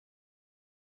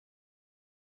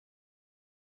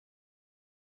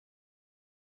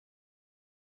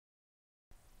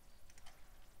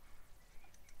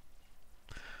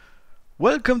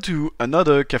Welcome to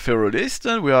another Café Rolistes,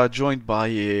 and we are joined by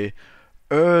a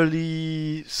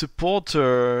early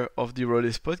supporter of the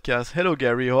Rolistes podcast. Hello,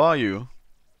 Gary. How are you?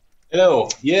 Hello.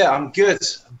 Yeah, I'm good.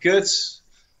 I'm good.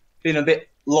 Been a bit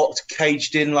locked,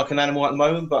 caged in like an animal at the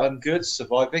moment, but I'm good,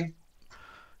 surviving.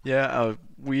 Yeah,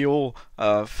 we all.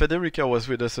 Federica was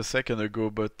with us a second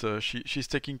ago, but she's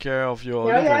taking care of your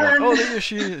Here I little one. am. Oh, there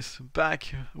she is,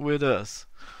 back with us.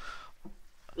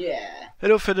 Yeah.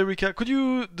 Hello, Federica. Could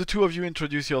you, the two of you,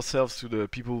 introduce yourselves to the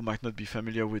people who might not be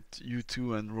familiar with you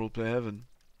two and Roleplay Heaven?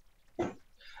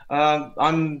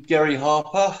 I'm Gary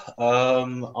Harper.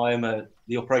 I'm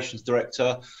the operations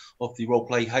director of the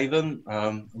Roleplay Haven.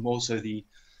 I'm also the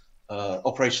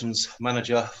operations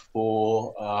manager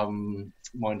for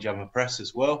Mindjammer Press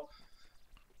as well.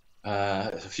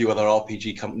 A few other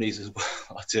RPG companies as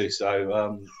well I do. So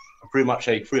I'm pretty much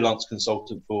a freelance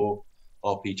consultant for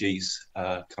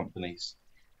RPGs companies.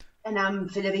 And I'm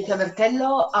Federica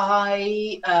Bertello.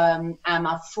 I am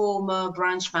a former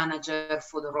branch manager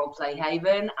for the Roleplay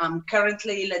Haven. I'm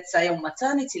currently, let's say, on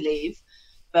maternity leave,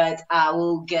 but I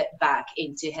will get back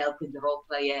into helping the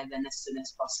Roleplay Haven as soon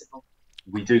as possible.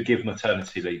 We do give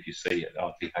maternity leave, you see, at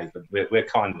RP Haven. We're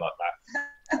kind of like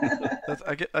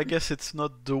that. I guess it's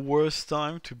not the worst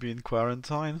time to be in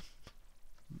quarantine.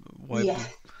 Yeah.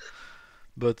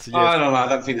 But yes. I don't know. I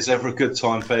don't think there's ever a good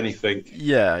time for anything.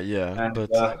 Yeah. And,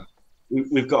 but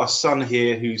we've got a son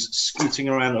here who's scooting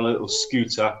around on a little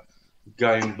scooter,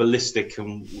 going ballistic,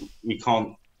 and we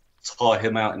can't tie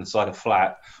him out inside a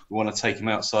flat. We want to take him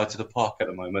outside to the park at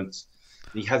the moment.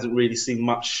 He hasn't really seen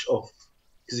much of,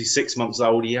 because he's 6 months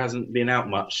old. He hasn't been out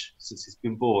much since he's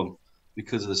been born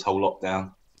because of this whole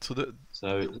lockdown.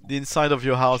 So the inside of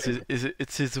your house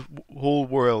it's his whole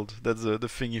world. That's the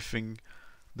thingy thing.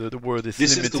 The word is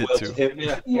this limited is the world to. him,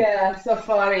 yeah. Yeah, so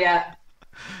far, yeah.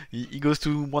 He goes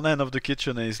to one end of the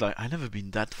kitchen and he's like, I've never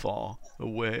been that far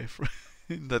away from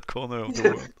in that corner of the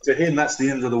world. To him, that's the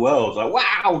end of the world. Like,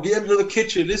 wow, the end of the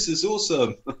kitchen. This is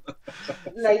awesome.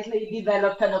 Lately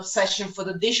developed an obsession for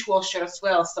the dishwasher as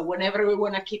well. So whenever we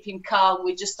want to keep him calm,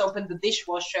 we just open the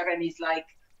dishwasher and he's like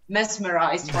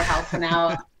mesmerized for half an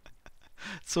hour.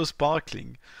 So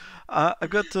sparkling. I've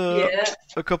got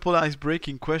a couple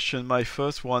ice-breaking questions. My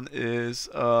first one is,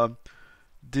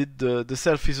 did the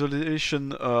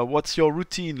self-isolation, what's your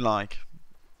routine like?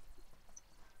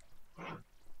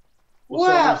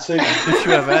 What's that routine? If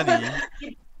you have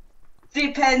any.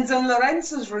 Depends on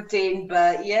Lorenzo's routine,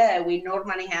 but yeah, we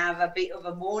normally have a bit of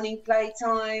a morning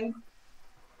playtime.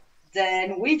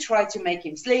 Then we try to make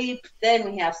him sleep.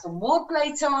 Then we have some more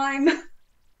playtime.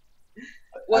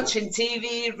 Watching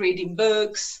TV, reading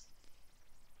books.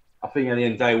 I think at the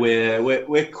end of the day,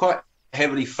 we're quite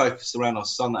heavily focused around our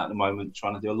son at the moment,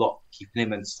 trying to do a lot, keeping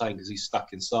him entertained because he's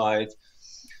stuck inside,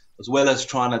 as well as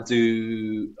trying to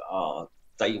do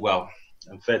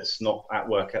and Fed's not at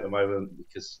work at the moment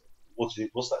because what's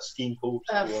that scheme called?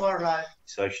 Furlough.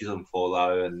 So she's on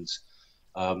furlough, and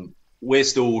we're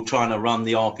still trying to run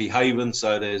the RP Haven.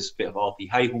 So there's a bit of RP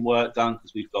Haven work done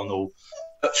because we've gone all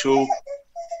virtual.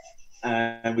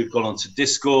 And we've gone on to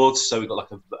Discord, so we've got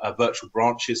like a virtual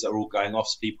branches that are all going off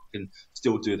so people can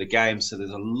still do the game. So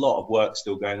there's a lot of work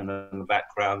still going on in the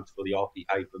background for the RP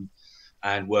Haven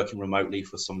and working remotely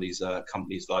for some of these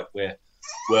companies. Like we're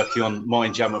working on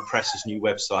Mindjammer Press's new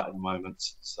website at the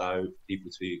moment, so people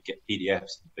to get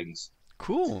PDFs and things.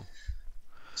 Cool.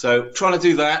 So trying to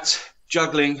do that,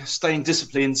 juggling, staying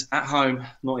disciplined at home,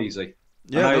 not easy.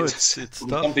 Yeah, no, it's tough.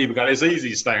 Some people go, it's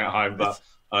easy staying at home, but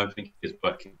I don't think it's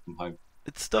working from home.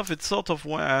 It's tough. It's sort of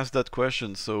why I asked that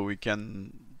question, so we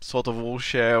can sort of all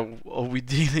share, are we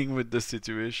dealing with the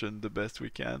situation the best we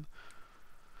can?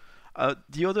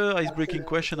 The other ice-breaking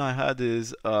question I had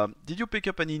is, did you pick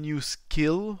up any new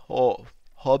skill or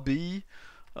hobby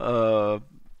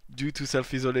due to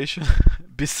self-isolation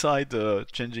beside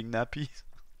changing nappies?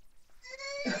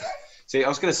 See, I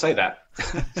was going to say that.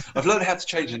 I've learned how to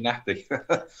change a nappy.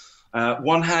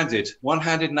 One-handed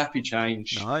nappy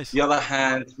change. Nice. The other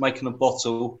hand making a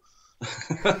bottle.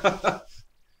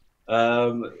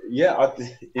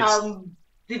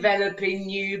 Developing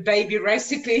new baby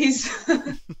recipes.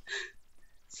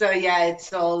 So yeah,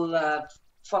 it's all a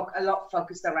lot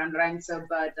focused around Lorenzo,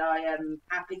 but I am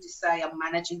happy to say I'm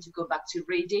managing to go back to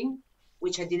reading,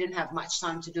 which I didn't have much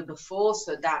time to do before,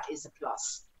 so that is a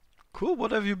plus. Cool.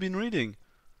 What have you been reading?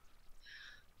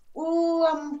 Oh,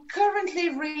 I'm currently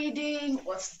reading,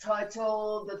 what's the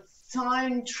title? The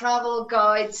Time Travel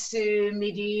Guide to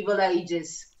Medieval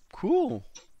Ages. Cool.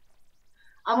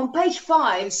 I'm on page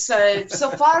 5, so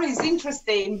far it's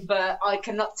interesting, but I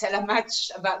cannot tell much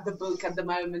about the book at the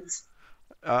moment.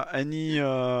 Any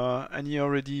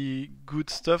already good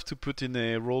stuff to put in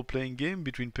a role-playing game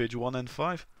between page 1 and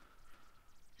 5?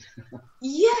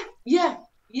 Yeah.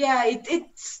 It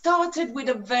started with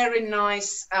a very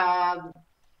nice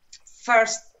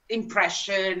first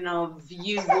impression of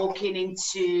you walking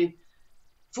into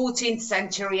 14th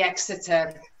century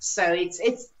Exeter. So it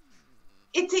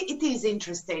is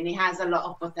interesting. It has a lot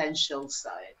of potential. So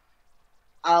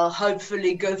I'll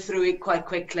hopefully go through it quite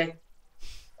quickly.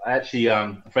 Actually,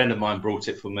 a friend of mine brought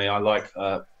it for me. I like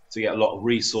to get a lot of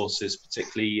resources,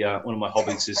 particularly one of my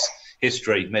hobbies is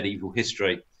history, medieval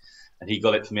history. And he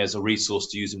got it for me as a resource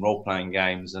to use in role-playing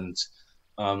games. And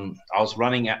I was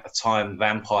running at the time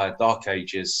Vampire Dark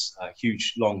Ages, a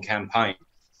huge, long campaign.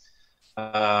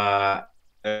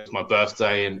 It was my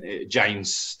birthday, and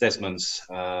James Desmond's,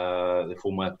 the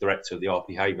former director of the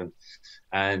RP Haven,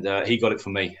 and he got it for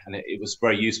me, and it was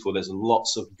very useful. There's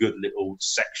lots of good little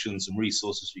sections and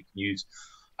resources you can use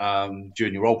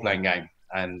during your role-playing game.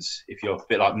 And if you're a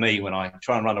bit like me, when I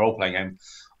try and run a role-playing game,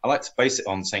 I like to base it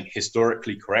on something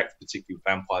historically correct, particularly with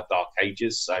Vampire Dark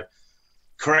Ages. So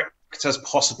correct as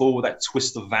possible with that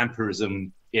twist of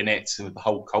vampirism in it, and with the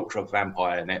whole culture of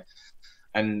vampire in it.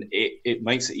 And it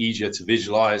makes it easier to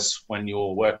visualize when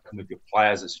you're working with your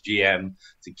players as a GM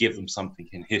to give them something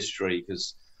in history,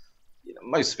 because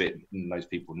most of it most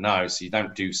people know, so you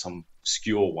don't do some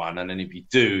obscure one, and then if you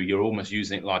do, you're almost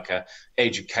using it like a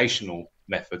educational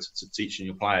method to teaching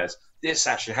your players this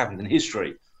actually happened in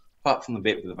history, apart from the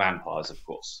bit with the vampires, of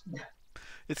course.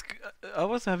 It's. I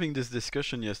was having this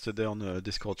discussion yesterday on a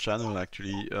Discord channel.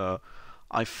 Actually,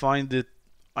 I find it.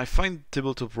 I find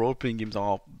tabletop role-playing games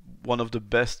are one of the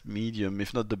best medium,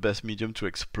 if not the best medium, to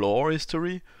explore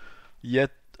history.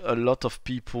 Yet a lot of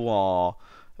people are,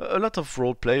 a lot of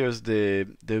role players, they're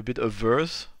a bit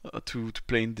averse to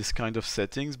playing this kind of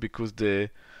settings because I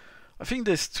think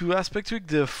there's two aspects to it.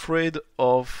 They're afraid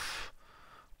of,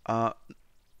 uh,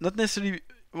 not necessarily.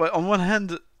 Well, on one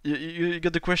hand, you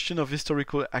get the question of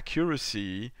historical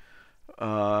accuracy,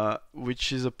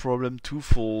 which is a problem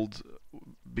twofold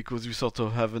because you sort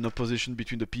of have an opposition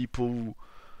between the people who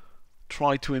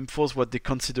try to enforce what they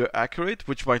consider accurate,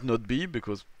 which might not be,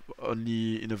 because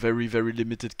only in a very, very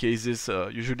limited cases,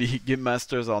 usually game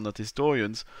masters are not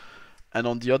historians. And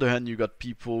on the other hand, you got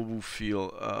people who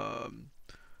feel,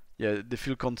 they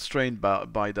feel constrained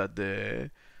by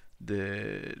that.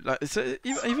 I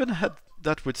even had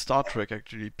that with Star Trek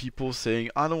actually. People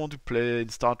saying, I don't want to play in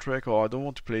Star Trek or I don't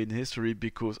want to play in history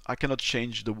because I cannot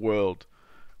change the world,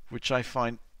 which I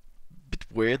find bit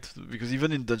weird because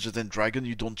even in Dungeons and Dragons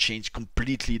you don't change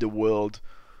completely the world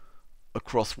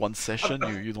across one session.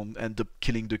 You don't end up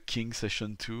killing the king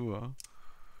session 2.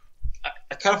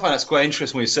 I kind of find that's quite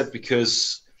interesting what you said,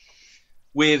 because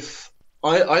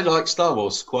I like Star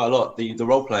Wars quite a lot, the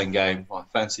role playing game, I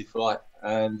Fantasy Flight,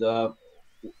 and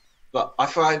but I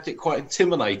find it quite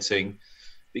intimidating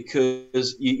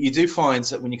because you do find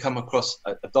that when you come across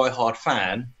a die-hard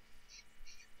fan,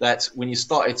 that when you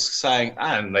started saying,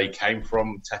 and they came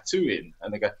from Tatooine,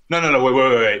 and they go, no,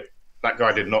 wait, that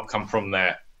guy did not come from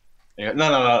there. And you go,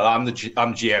 no, I'm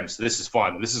GM, so this is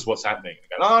fine. This is what's happening.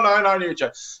 And you go,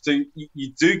 no. So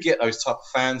you do get those type of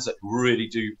fans that really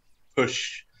do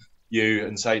push you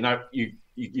and say, no, you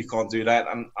can't do that.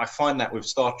 And I find that with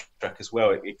Star Trek as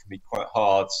well, it can be quite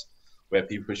hard where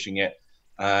people are pushing it.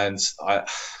 And I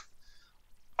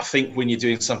think when you're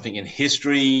doing something in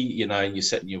history, you're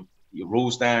setting your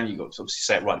rules down, you've got to obviously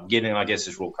say it right at the beginning. I guess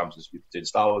this rule comes as we did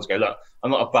Star Wars. Go, look,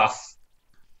 I'm not a buff.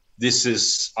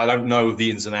 I don't know the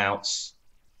ins and outs.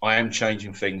 I am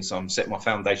changing things. I'm setting my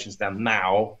foundations down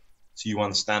now so you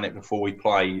understand it before we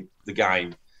play the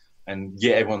game and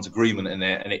get everyone's agreement in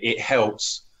there. And it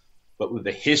helps. But with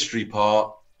the history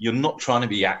part, you're not trying to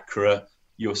be accurate.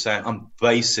 You're saying, I'm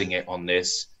basing it on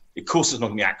this. Of course, it's not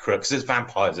going to be accurate because there's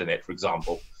vampires in it, for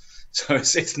example. So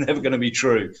it's never going to be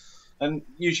true. And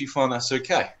usually find that's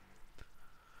okay.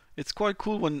 It's quite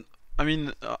cool when,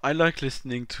 I like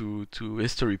listening to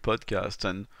history podcasts,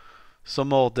 and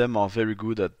some of them are very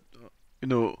good at,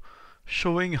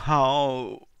 showing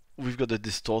how we've got a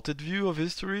distorted view of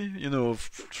history,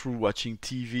 through watching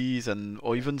TVs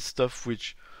or even stuff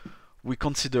which we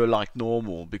consider like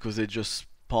normal because they're just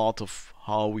part of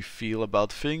how we feel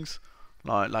about things.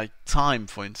 Like time,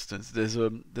 for instance. There's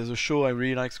a show I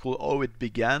really like called Oh It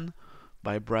Began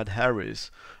by Brad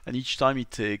Harris, and each time he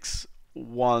takes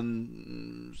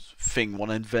one thing, one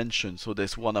invention. So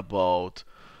there's one about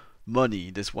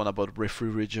money, there's one about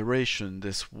refrigeration,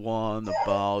 there's one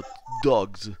about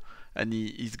dogs, and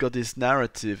he's got this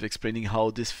narrative explaining how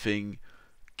this thing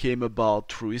came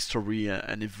about through history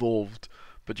and evolved.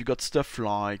 But you got stuff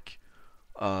like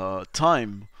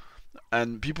time.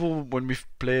 And people, when we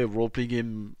play a role-playing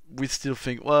game, we still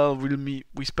think, well, we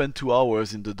spend 2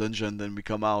 hours in the dungeon, then we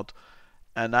come out.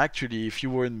 And actually, if you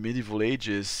were in medieval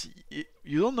ages,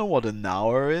 you don't know what an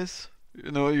hour is.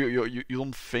 You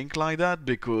don't think like that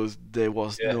because there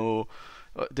was Yeah. no,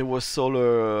 there were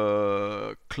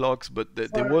solar clocks, but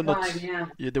they were not.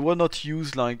 Yeah, they were not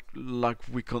used like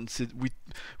we consider.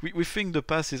 We think the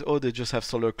past is, oh, they just have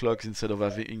solar clocks instead of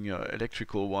having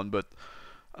electrical one. But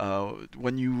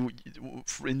when you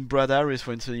in Brad Harris,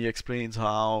 for instance, he explains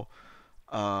how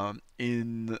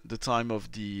in the time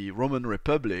of the Roman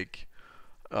Republic,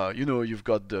 you've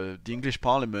got the English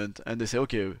Parliament, and they say,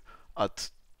 okay, at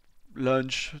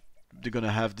lunch they're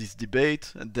gonna have this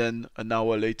debate, and then an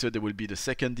hour later there will be the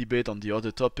second debate on the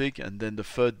other topic, and then the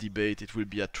third debate it will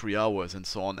be at 3 hours, and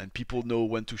so on. And people know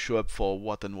when to show up for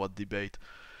what and what debate.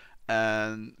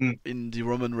 And in the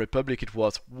Roman Republic, it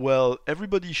was, well,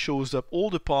 everybody shows up, all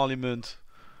the Parliament.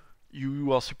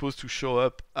 You are supposed to show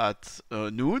up at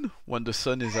noon when the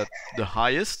sun is at the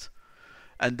highest,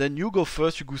 and then you go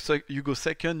first, you go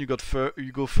second, you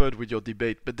go third with your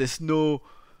debate. But there's no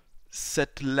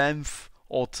set length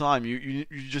or time. You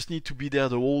just need to be there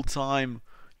the whole time.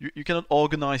 You cannot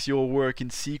organize your work in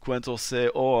sequence or say,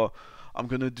 oh, I'm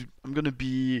gonna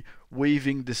be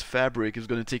waving this fabric. It's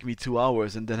gonna take me 2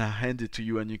 hours, and then I hand it to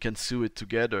you, and you can sew it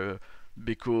together.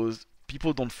 Because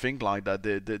people don't think like that.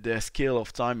 Their scale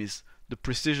of time is the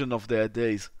precision of their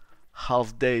days,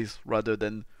 half days rather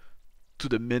than to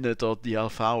the minute or the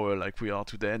half hour like we are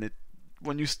today. And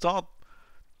when you start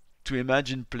to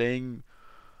imagine playing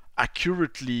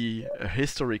accurately a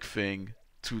historic thing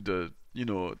to the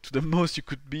most you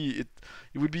could be, it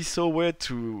would be so weird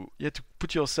to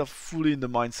put yourself fully in the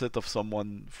mindset of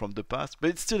someone from the past.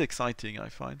 But it's still exciting, I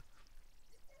find.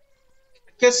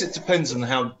 I guess it depends on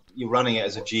how you're running it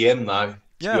as a GM, though,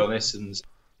 to be honest, and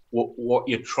what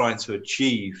you're trying to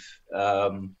achieve.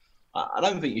 I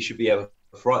don't think you should be ever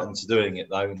frightened to doing it,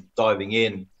 though, and diving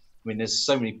in. I mean, there's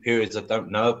so many periods I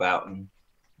don't know about, and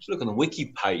just look on the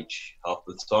wiki page half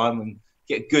the time and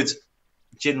get a good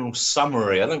general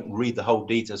summary. I don't read the whole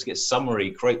details, get a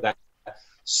summary, create that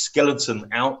skeleton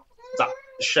out, that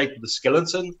shape of the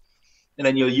skeleton, and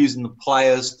then you're using the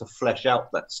players to flesh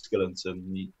out that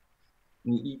skeleton.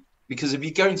 Because if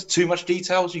you go into too much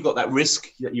details, you've got that risk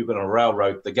that you're going to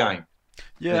railroad the game.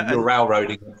 Yeah, you're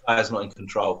railroading, the player's not in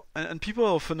control. And people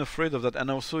are often afraid of that. And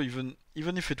also, even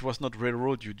if it was not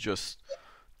railroad,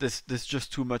 there's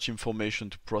just too much information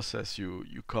to process. You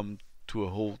come to a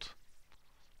halt.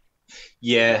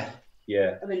 Yeah.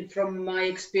 I mean, from my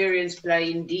experience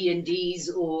playing D&Ds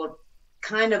or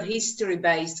kind of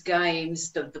history-based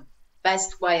games, the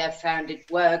best way I found it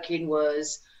working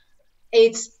was,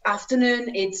 it's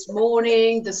afternoon, it's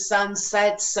morning, the sun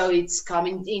sets, so it's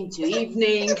coming into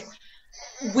evening,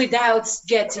 without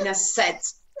getting a set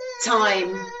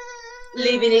time,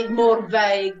 leaving it more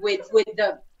vague with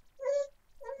the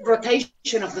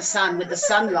rotation of the sun, with the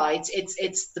sunlight.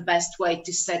 It's the best way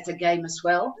to set a game as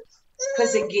well,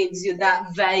 because it gives you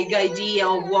that vague idea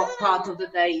of what part of the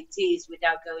day it is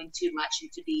without going too much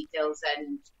into details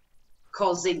and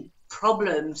causing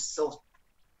problems or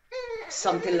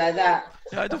something like that.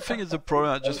 Yeah, I don't think it's a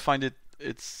problem. I just find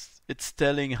it's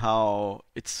telling how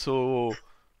it's so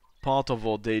part of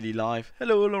our daily life.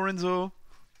 Hello, Lorenzo.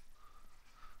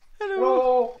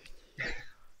 Hello.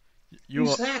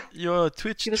 You're a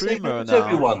Twitch streamer now.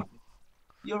 Everyone,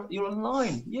 you're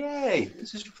online. Yay!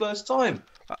 This is your first time.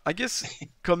 I guess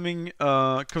coming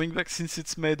back, since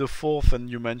it's May the 4th and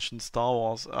you mentioned Star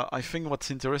Wars, I think what's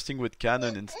interesting with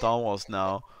canon in Star Wars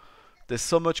now, there's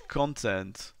so much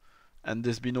content, and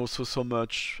there's been also so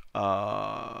much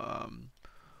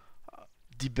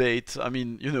debate. I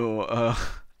mean,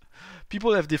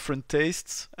 people have different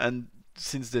tastes, and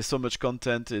since there's so much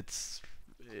content, it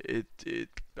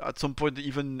at some point,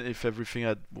 even if everything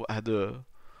had the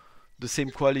same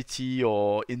quality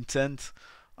or intent,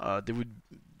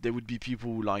 there would be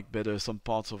people who like better some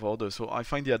parts of others. So I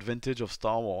find the advantage of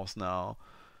Star Wars now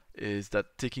is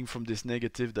that, taking from this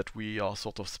negative that we are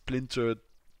sort of splintered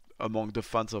among the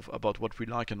fans about what we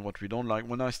like and what we don't like.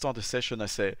 When I start a session, I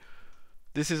say,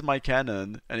 this is my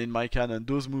canon, and in my canon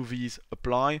those movies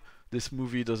apply, this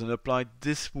movie doesn't apply,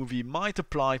 this movie might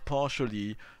apply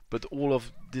partially, but all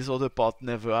of this other part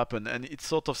never happened. And it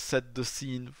sort of set the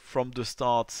scene from the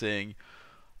start, saying,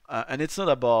 and it's not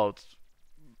about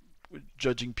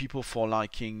judging people for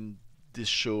liking this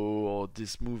show or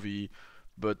this movie,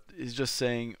 but it's just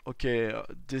saying, okay,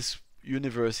 this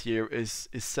universe here is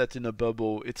set in a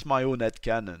bubble. It's my own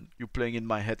headcanon. You're playing in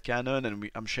my headcanon, and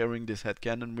I'm sharing this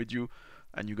headcanon with you,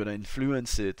 and you're gonna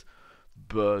influence it.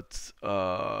 but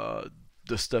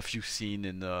the stuff you've seen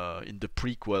in the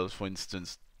prequels, for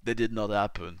instance, they did not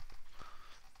happen.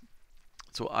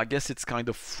 So I guess it's kind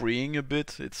of freeing a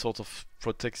bit. It sort of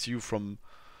protects you from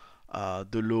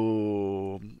the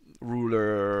low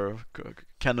ruler,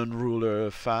 canon ruler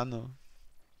fan.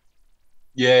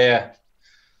 Yeah.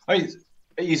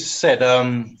 You said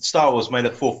Star Wars, may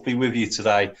the fourth be with you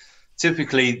today.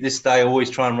 Typically, this day I always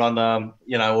try and run,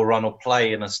 or run or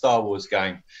play in a Star Wars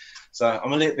game. So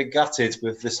I'm a little bit gutted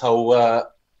with this whole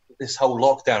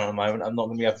lockdown at the moment. I'm not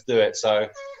going to be able to do it. So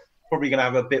probably going to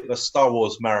have a bit of a Star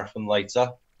Wars marathon later.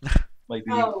 Maybe.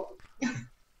 Oh.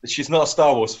 She's not a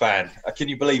Star Wars fan. Can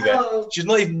you believe it? Oh. She's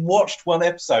not even watched one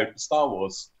episode of Star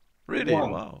Wars. Really?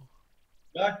 One. Wow.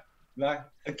 No.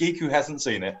 A geek who hasn't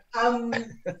seen it.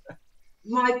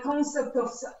 My concept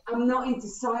of I'm not into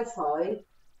sci-fi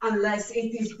unless it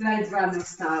is Blade Runner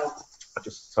style. I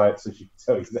just say it so she can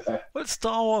tell you that. Well,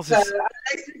 Star Wars So is unless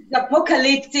it's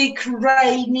apocalyptic,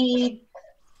 rainy,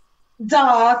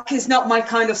 dark is not my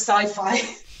kind of sci-fi.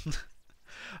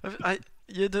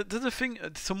 yeah. The thing.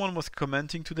 Someone was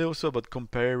commenting today also about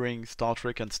comparing Star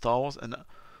Trek and Star Wars, and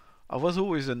I was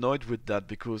always annoyed with that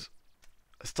because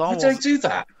Star Wars. Don't do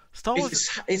that. Star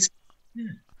Wars. It's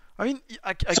I mean,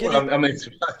 I get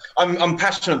it. I'm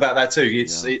passionate about that too.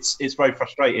 It's very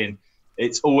frustrating.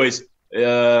 It's always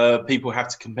people have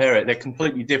to compare it. They're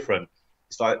completely different.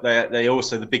 It's like they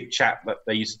also, the big chat that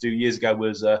they used to do years ago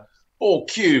was all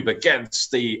Cube against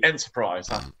the Enterprise.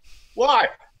 Why?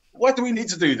 Why do we need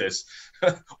to do this?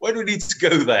 Why do we need to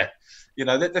go there?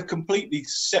 They're completely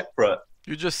separate.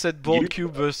 You just said Ball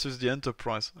Cube versus the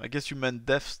Enterprise. I guess you meant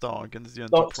Death Star against the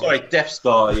Enterprise. Oh, sorry, Death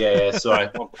Star. Yeah, sorry.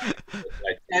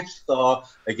 Death Star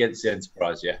against the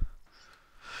Enterprise. Yeah.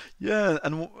 Yeah,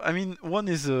 and I mean, one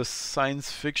is a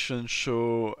science fiction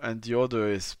show, and the other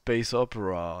is space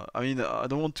opera. I mean, I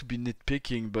don't want to be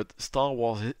nitpicking, but Star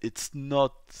Wars, it's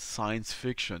not science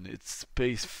fiction; it's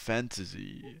space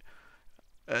fantasy.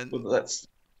 And well,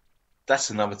 that's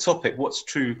another topic. What's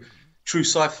true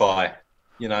sci-fi?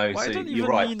 I don't you're even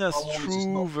right. mean as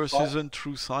true versus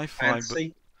untrue sci-fi,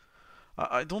 fancy.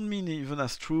 but I don't mean even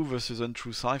as true versus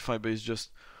untrue sci-fi, but it's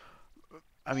just,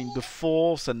 I mean, the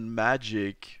Force and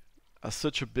magic are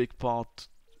such a big part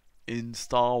in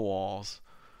Star Wars,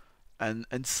 and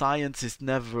science is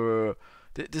never.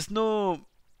 There's no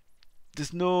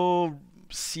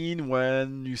scene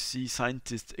when you see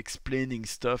scientists explaining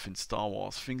stuff in Star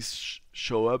Wars. Things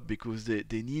show up because they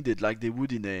need it, like they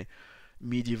would in a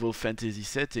medieval fantasy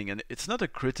setting, and it's not a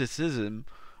criticism.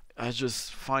 I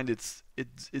just find it's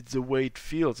the way it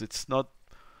feels. It's not.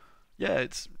 Yeah,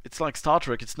 it's like Star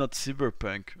Trek. It's not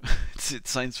cyberpunk. it's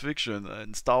science fiction,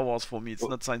 and Star Wars for me, it's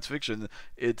not science fiction.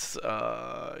 It's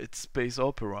space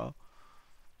opera.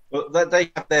 Well,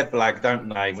 they have their blag, don't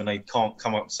they, when they can't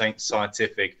come up with something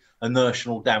scientific.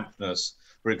 Inertial dampness,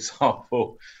 for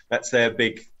example, that's their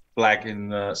big blag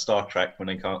in Star Trek when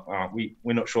they can't.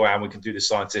 We're not sure how we can do this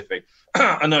scientific.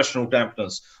 Inertial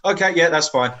dampness. Okay, yeah, that's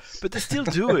fine. But they still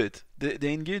do it.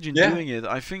 They engage in doing it.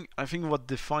 I think what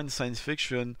defines science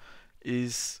fiction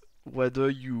is whether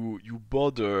you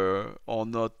bother or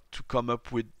not to come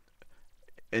up with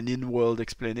an in-world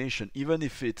explanation, even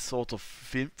if it's sort of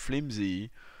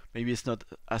flimsy. Maybe it's not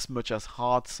as much as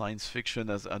hard science fiction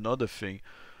as another thing.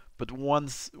 But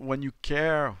when you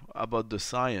care about the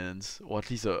science, or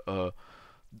at least a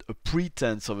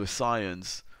pretense of a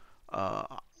science,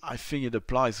 I think it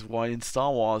applies. While in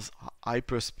Star Wars,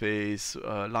 hyperspace,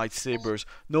 lightsabers,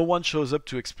 no one shows up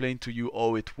to explain to you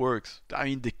how it works. I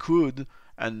mean, they could,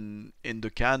 and in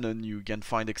the canon you can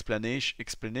find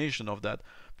explanation of that,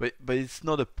 but it's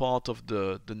not a part of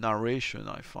the narration,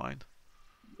 I find.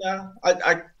 Yeah,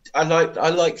 I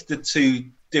like the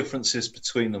two differences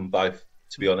between them both.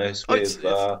 To be honest, it's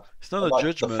not a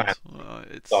judgment.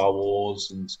 It's Star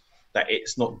Wars, and that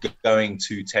it's not going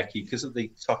too techy because of the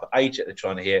type of age that they're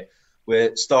trying to hit.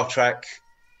 Where Star Trek,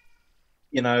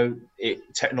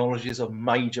 technology is a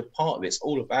major part of it. It's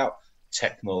all about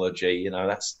technology.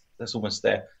 That's almost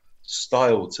their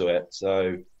style to it.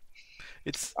 So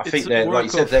I think they're, like you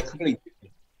said, they're completely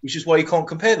different, which is why you can't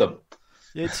compare them.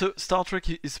 Yeah, so Star Trek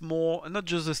is more not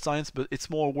just the science, but it's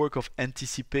more a work of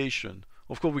anticipation.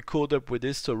 Of course, we caught up with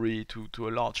history to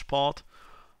a large part,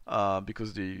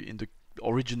 because in the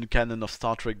original canon of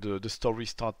Star Trek, the story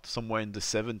starts somewhere in the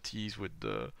 70s with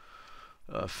the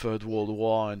Third World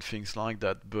War and things like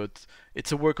that. But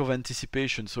it's a work of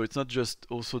anticipation, so it's not just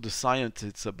also the science.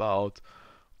 It's about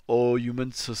how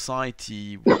human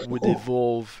society would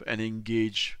evolve and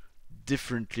engage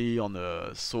differently on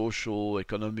a social,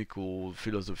 economical,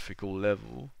 philosophical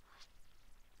level,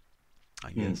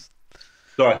 I guess.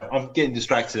 Sorry, I'm getting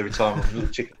distracted every time. I'm a little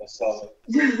chicken myself.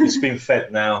 He's been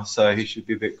fed now, so he should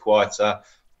be a bit quieter.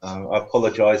 I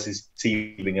apologise, he's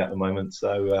teething at the moment.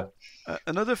 So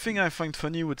Another thing I find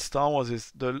funny with Star Wars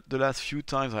is the last few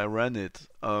times I ran it.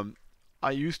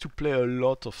 I used to play a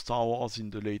lot of Star Wars in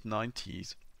the late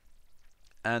 90s,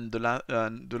 and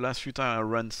the last few times I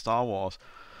ran Star Wars,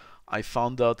 I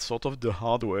found out sort of the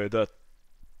hard way that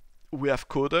we have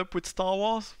caught up with Star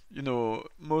Wars. You know,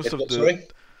 most of sorry?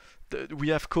 we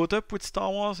have caught up with Star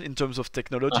Wars in terms of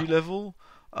technology level.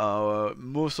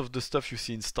 Most of the stuff you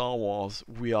see in Star Wars,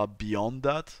 we are beyond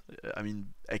that. I mean,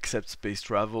 except space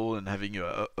travel and having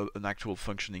an actual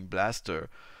functioning blaster.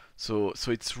 So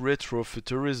it's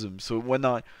retrofuturism. So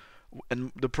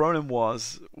and the problem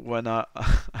was when I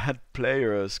had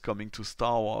players coming to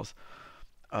Star Wars,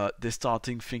 they're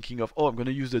starting thinking of, oh, I'm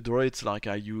gonna use the droids like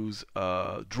I use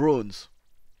drones,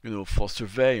 you know, for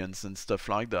surveillance and stuff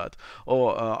like that.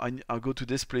 Or I'll go to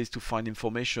this place to find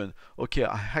information. Okay,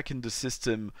 I hack in the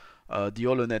system. The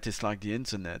HoloNet is like the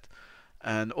internet.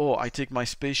 And I take my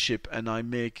spaceship and I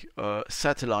make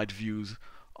satellite views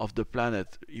of the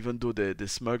planet, even though they're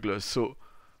smugglers. So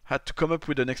had to come up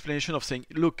with an explanation of saying,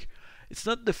 look, it's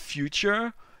not the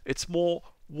future. It's more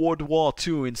World War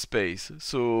II in space.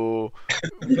 So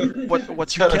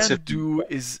what you can do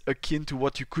is akin to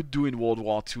what you could do in World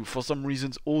War II. For some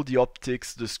reasons, all the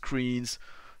optics, the screens,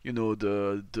 you know,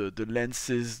 the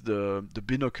lenses, the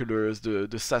binoculars,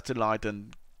 the satellite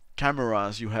and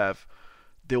cameras you have,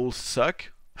 they all suck.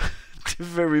 They're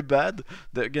very bad.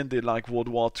 They're like World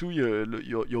War II,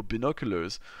 your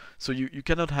binoculars. So you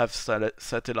cannot have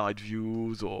satellite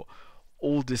views or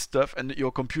all this stuff, and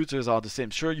your computers are the same.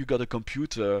 Sure, you got a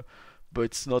computer, but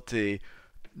it's not a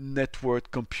network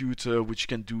computer which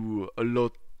can do a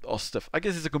lot of stuff. I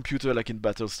guess it's a computer like in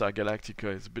Battlestar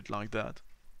Galactica. It's a bit like that.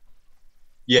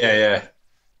 Yeah.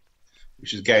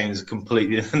 Which again is a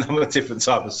completely another different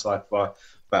type of sci-fi,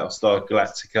 Battlestar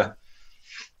Galactica.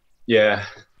 Yeah,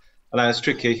 I know it's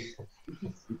tricky.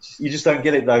 You just don't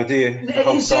get it though, do you?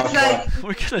 It's just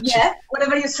like, yeah,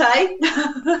 whatever you say.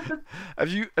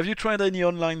 Have you tried any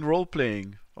online role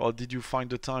playing, or did you find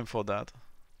the time for that?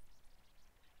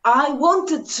 I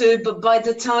wanted to, but by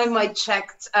the time I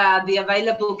checked the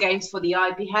available games for the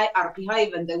RP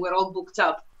Haven, they were all booked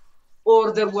up,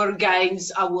 or there were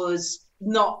games I was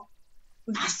not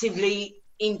massively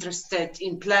interested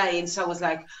in playing. So I was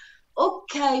like,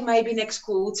 okay, maybe next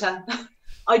quarter.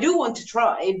 I do want to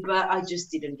try, but I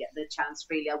just didn't get the chance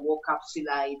really. I woke up too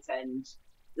late and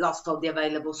lost all the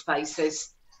available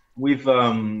spaces. We've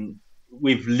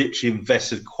literally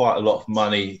invested quite a lot of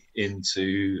money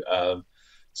into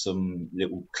some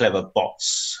little clever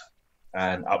bots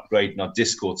and upgrading our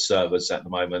Discord servers at the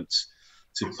moment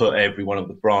to put every one of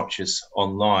the branches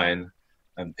online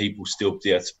and people still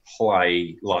be able to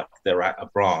play like they're at a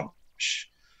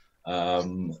branch.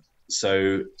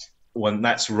 So when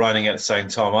that's running at the same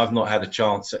time, I've not had a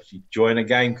chance to actually join a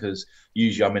game because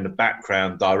usually I'm in the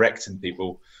background directing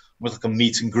people. With like a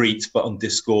meet and greet, but on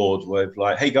Discord, where it's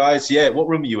like, hey guys, yeah, what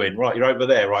room are you in? Right, you're over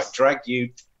there. Right,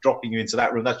 dropping you into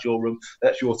that room. That's your room.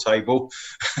 That's your table.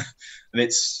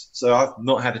 And so I've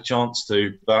not had a chance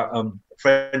to. But a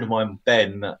friend of mine,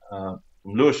 Ben, from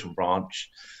Lewisham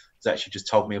branch, has actually just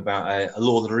told me about a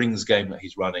Lord of the Rings game that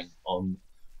he's running on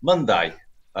Monday,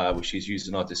 which he's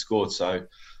using our Discord. So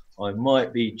I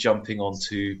might be jumping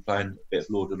onto playing a bit of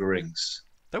Lord of the Rings.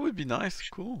 That would be nice.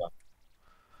 Cool.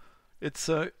 It's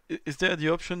is there the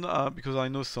option, because I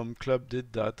know some club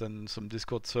did that and some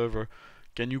Discord server,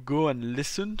 can you go and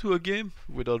listen to a game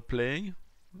without playing?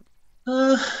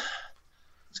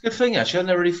 It's a good thing actually. I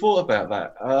never really thought about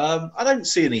that. I don't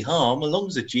see any harm as long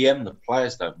as the GM and the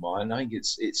players don't mind. I think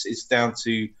it's down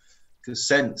to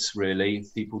consent really.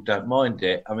 If people don't mind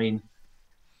it. I mean,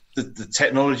 the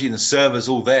technology and the servers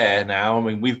all there now. I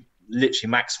mean, we've literally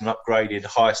maximum upgraded,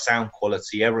 high sound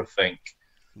quality, everything.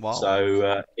 Wow.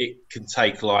 So it can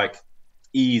take like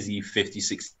easy 50,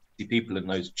 60 people in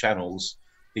those channels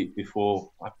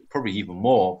before, probably even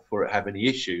more, before it have any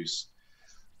issues.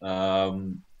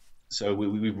 So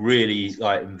we've really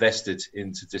like invested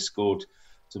into Discord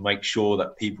to make sure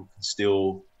that people can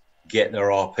still get their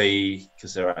RP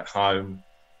because they're at home.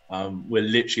 We're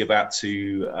literally about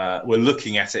to, we're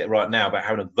looking at it right now about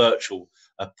having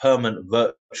a permanent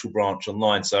virtual branch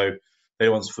online. So if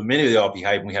anyone's familiar with the RP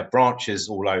Haven, we have branches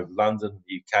all over London,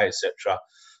 UK, etc.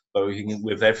 But we can,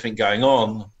 with everything going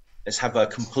on, let's have a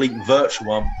complete virtual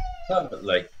one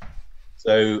permanently.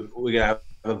 So we're going to have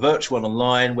a virtual one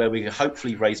online where we can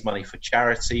hopefully raise money for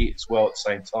charity as well at the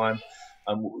same time.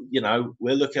 You know,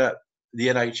 we're looking at the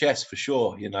NHS for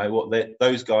sure. You know what?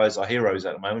 Those guys are heroes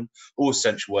at the moment. All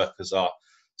essential workers are.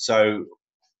 So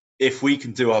if we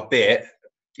can do our bit,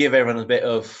 give everyone a bit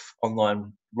of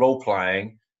online role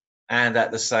playing, and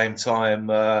at the same time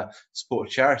support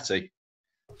a charity,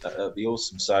 that'd be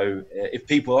awesome. So if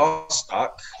people are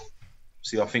stuck,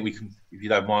 see, I think we can, if you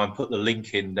don't mind, put the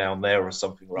link in down there or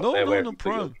something right No, there. no, Where no you put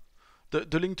your, problem.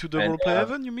 The link to the and, roleplay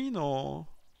heaven, you mean, or?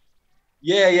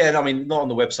 yeah. I mean, not on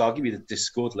the website. I'll give you the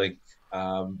Discord link.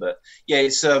 But yeah,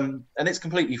 it's and it's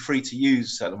completely free to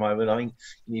use at the moment. I mean,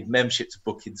 you need membership to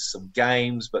book into some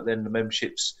games, but then the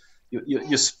memberships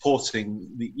you're supporting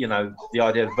the, you know, the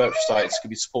idea of the virtual sites could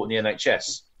be supporting the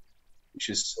NHS, which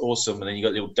is awesome. And then you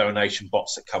got little donation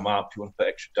bots that come up. You want to put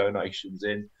extra donations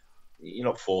in, you're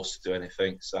not forced to do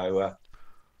anything. So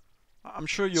I'm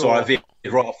sure you're. so I veered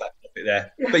right off that topic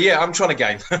there. But yeah, I'm trying to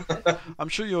game I'm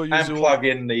sure your and usual plug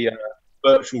in the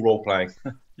virtual role playing.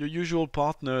 your usual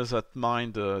partners at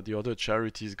Mind, the other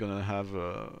charities, gonna have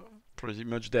pretty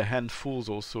much their handfuls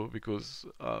also, because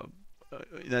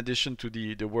in addition to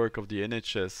the work of the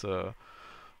NHS,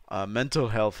 mental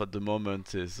health at the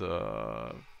moment is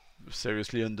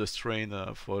seriously under strain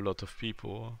for a lot of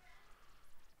people.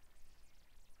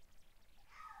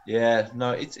 Yeah,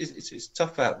 no, it's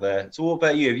tough out there. So what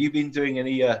about you? Have you been doing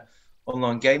any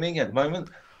online gaming at the moment?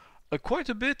 Quite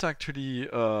a bit actually.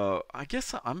 I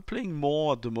guess I'm playing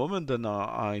more at the moment than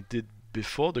I did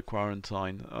before the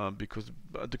quarantine, because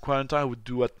at the quarantine I would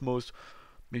do at most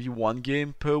maybe one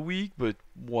game per week, but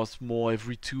was more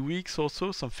every 2 weeks or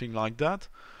so, something like that.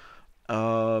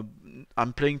 Uh,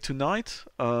 I'm playing tonight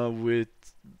with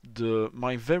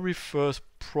my very first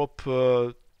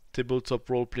proper tabletop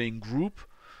role-playing group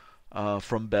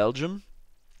from Belgium.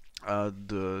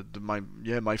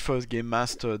 My first game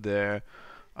master there.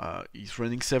 He's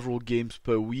running several games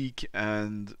per week,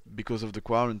 and because of the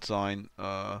quarantine,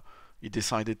 he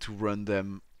decided to run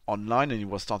them online, and he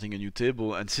was starting a new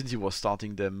table. And since he was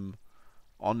starting them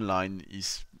online,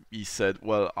 he said,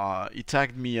 well, he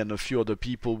tagged me and a few other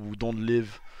people who don't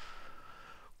live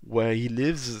where he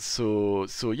lives. So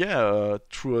yeah,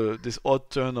 through this odd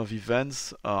turn of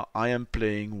events, I am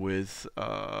playing with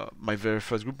my very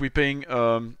first group. We're playing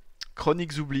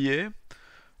Chroniques Oubliées,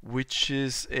 which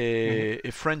is a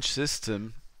French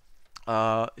system.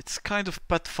 It's kind of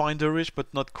Pathfinder-ish,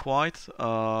 but not quite.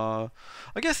 I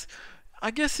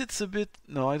guess it's a bit.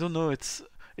 No, I don't know.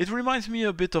 It reminds me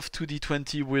a bit of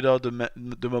 2D20 without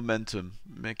the momentum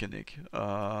mechanic.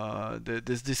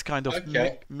 There's this kind of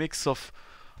Okay. mix of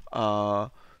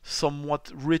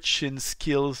somewhat rich in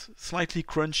skills, slightly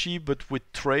crunchy, but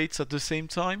with traits at the same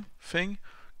time thing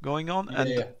going on. Yeah, And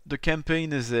yeah. the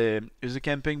campaign is a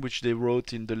campaign which they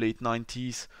wrote in the late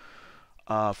 90s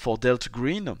for Delta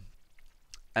Green,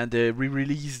 and they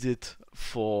re-released it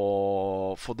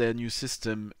for their new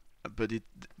system. But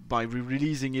by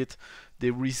re-releasing it, they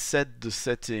reset the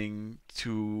setting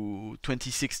to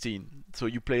 2016. So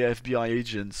you play FBI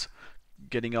agents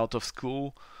getting out of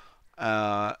school,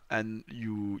 and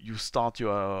you start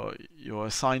your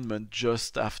assignment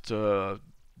just after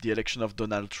the election of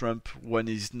Donald Trump, when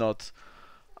he's not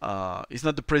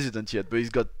the president yet, but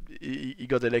he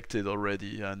got elected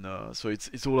already. And so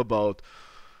it's all about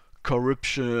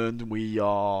corruption. We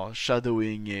are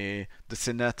shadowing the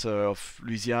senator of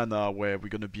Louisiana, where we're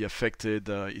gonna be affected.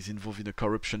 Is involved in a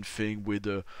corruption thing with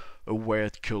a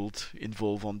weird cult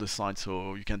involved on the side.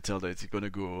 So you can tell that it's gonna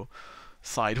go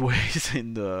sideways.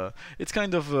 It's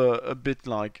kind of a bit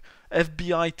like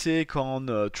FBI take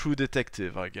on True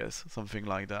Detective, I guess, something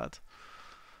like that.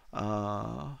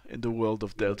 In the world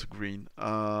of Delta Green,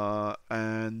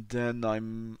 and then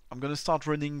I'm gonna start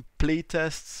running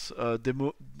playtests,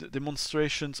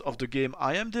 demonstrations of the game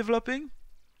I am developing,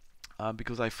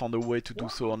 because I found a way to do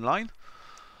so online.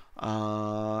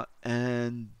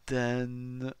 And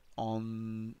then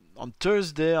on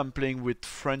Thursday I'm playing with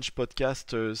French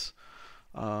podcasters.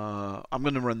 I'm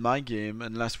gonna run my game,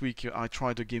 and last week I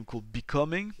tried a game called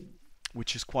Becoming,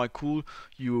 which is quite cool.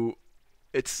 You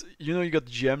got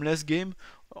GM-less game.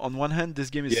 On one hand, this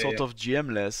game is Yeah, sort yeah. of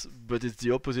GM-less, but it's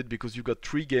the opposite, because you got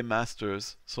three game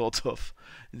masters, sort of,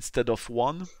 instead of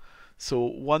one. So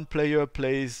one player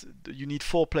plays. You need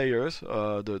four players.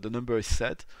 The number is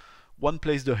set. One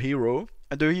plays the hero,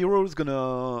 and the hero is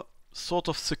gonna sort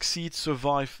of succeed,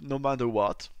 survive no matter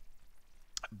what.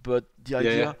 But the Yeah,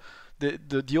 yeah. idea,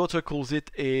 the author calls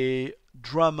it a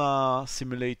drama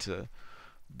simulator,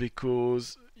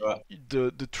 because Right.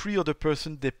 the three other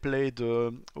person, they play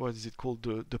the, what is it called,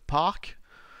 the park.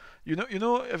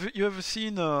 Have you ever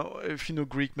seen, if you know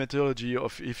Greek mythology,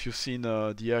 or if you've seen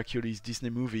the Hercules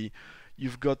Disney movie,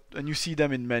 you've got, and you see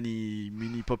them in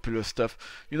many popular stuff.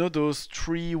 You know those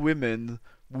three women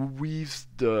who weaves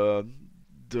the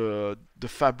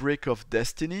fabric of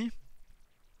destiny.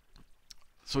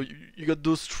 So you got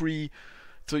those three.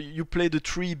 So you play the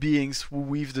three beings who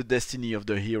weave the destiny of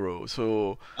the hero.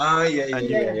 So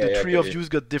the three of you's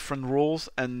got different roles,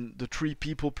 and the three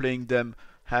people playing them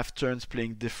have turns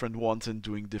playing different ones and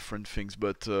doing different things.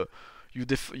 But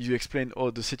you explain,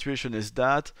 oh, the situation is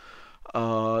that.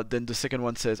 Then the second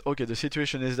one says, okay, the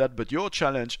situation is that, but your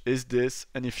challenge is this,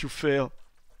 and if you fail,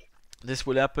 this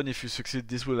will happen. If you succeed,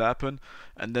 this will happen.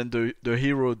 And then the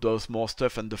hero does more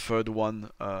stuff, and the third one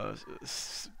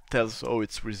tells, oh,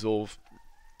 it's resolved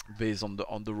based on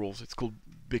the rules. It's called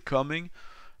Becoming,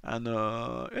 and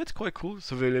it's quite cool.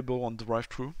 It's available on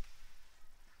drive-thru.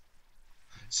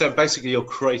 So basically, you're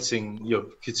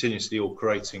continuously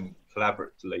creating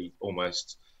collaboratively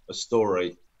almost a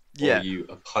story. Yeah. Or are you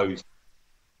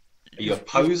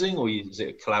opposing, or is it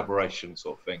a collaboration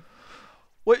sort of thing?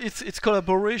 Well, it's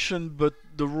collaboration, but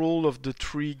the role of the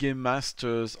three game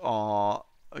masters are,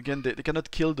 again, they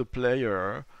cannot kill the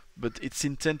player, but it's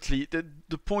intently,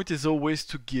 the point is always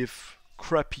to give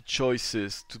crappy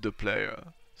choices to the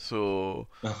player. So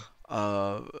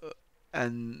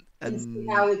and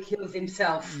how he kills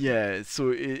himself. Yeah,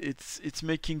 so it's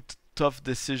making tough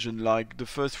decision. Like the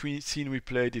first scene we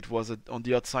played, it was on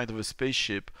the outside of a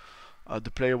spaceship.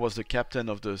 The player was the captain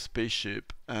of the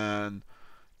spaceship, and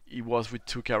he was with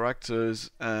two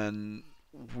characters, and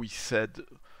we said,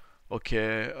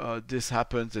 okay, this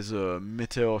happens, there's a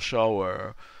meteor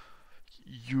shower,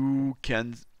 you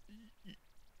can,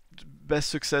 best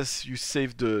success, you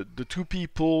save the two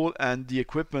people and the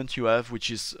equipment you have,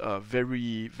 which is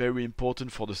very, very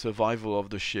important for the survival of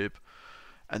the ship.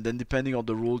 And then depending on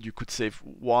the rule, you could save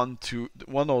one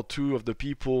or two of the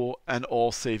people and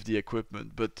all save the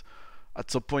equipment. But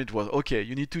at some point it was, okay,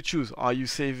 you need to choose, are you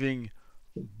saving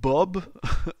Bob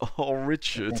or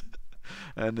Richard?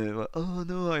 And they were, oh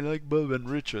no, I like Bob and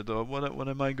Richard. Or what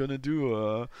am I gonna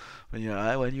do? When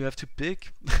you have to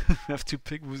pick, you have to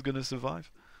pick who's gonna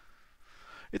survive.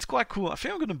 It's quite cool. I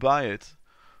think I'm gonna buy it.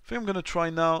 I think I'm gonna try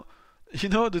now. You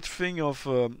know the thing of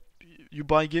you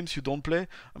buy games you don't play.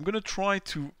 I'm gonna try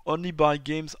to only buy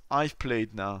games I've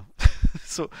played now,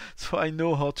 so I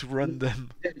know how to run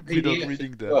them without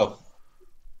reading them. Well,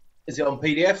 is it on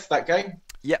PDF, that game?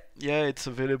 Yeah, it's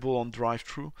available on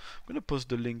drive-thru. I'm gonna post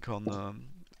the link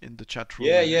on in the chat room.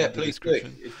 Yeah, please do.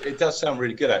 It does sound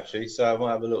really good actually, so I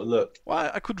might have a little look. Well,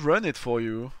 I could run it for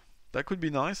you. That could be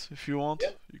nice if you want.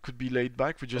 Yeah. You could be laid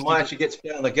back. We just I might actually get to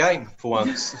play on the game for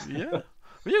once. Yeah.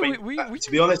 We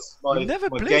to be honest, my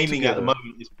gaming together. at the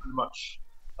moment is pretty much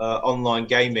online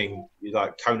gaming.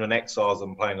 Like Conan Exiles,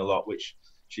 I'm playing a lot, which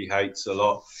she hates a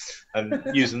lot, and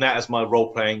using that as my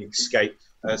role-playing escape.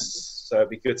 So it'd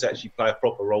be good to actually play a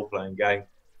proper role-playing game.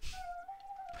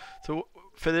 So,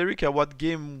 Federica, what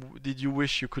game did you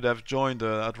wish you could have joined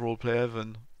at Roleplay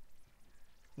Heaven?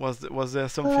 Was there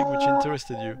something which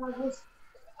interested you?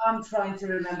 I'm trying to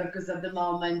remember because at the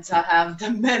moment I have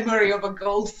the memory of a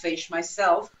goldfish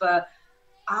myself, but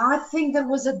I think there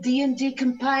was a D&D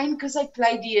campaign because I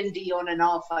play D&D on and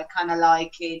off. I kind of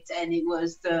like it, and it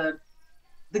was the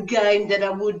game that I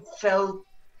would feel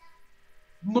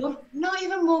not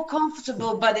even more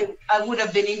comfortable, but I would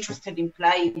have been interested in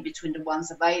playing between the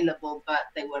ones available, but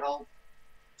they were all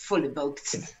fully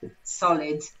booked.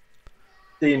 Solid.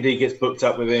 D&D gets booked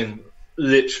up within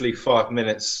literally 5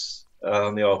 minutes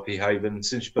on the RP Haven.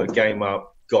 Since you put a game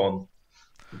up, gone.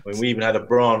 I mean, we even had a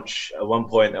branch at one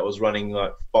point that was running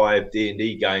like 5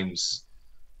 D&D games,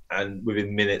 and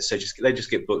within minutes they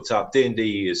just get booked up.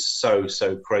 D&D is so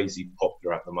crazy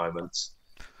popular at the moment.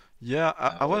 Yeah,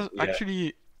 I was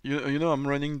actually, you know, I'm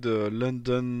running the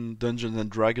London Dungeons and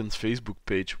Dragons Facebook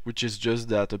page, which is just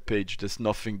that, a page. There's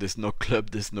nothing, there's no club,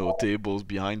 there's no tables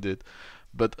behind it.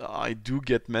 But I do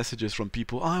get messages from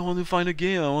people, I want to find a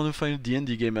game, I want to find a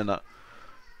D&D game, and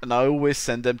I always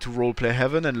send them to Roleplay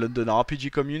Heaven and London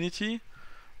RPG Community,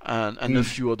 and a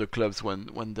few other clubs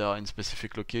when they are in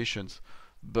specific locations.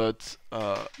 But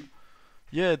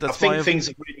yeah, that's I think things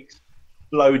have really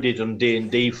exploded on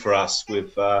D&D for us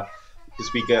with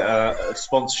because we get a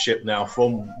sponsorship now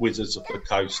from Wizards of the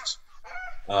Coast.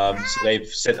 So they've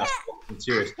sent us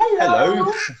materials.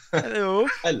 Hello. Hello.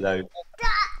 Hello.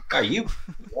 How are you?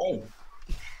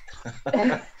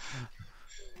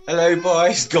 Hello,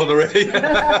 boys. Gone already.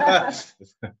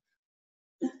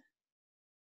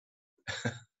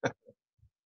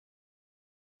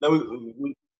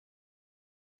 No,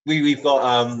 we've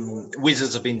got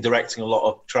Wizards have been directing a lot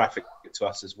of traffic to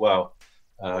us as well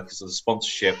because of the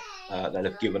sponsorship that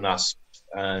they've given us,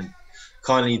 and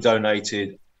kindly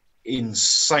donated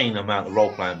insane amount of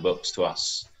role-playing books to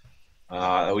us.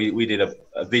 We did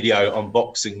a video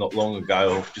unboxing not long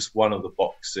ago of just one of the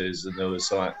boxes, and there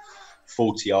was like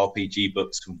 40 RPG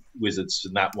books from Wizards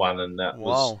in that one, and that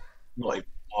was not even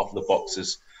half of the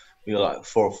boxes. We got like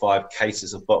 4 or 5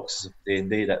 cases of boxes of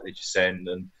D&D that they just send,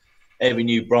 and every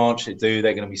new branch they do,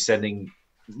 they're going to be sending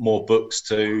more books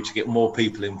to get more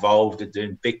people involved. They're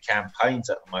doing big campaigns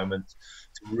at the moment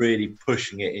to really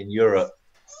pushing it in Europe.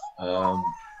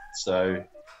 So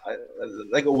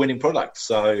they got a winning product.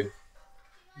 So,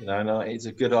 it's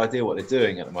a good idea what they're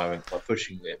doing at the moment by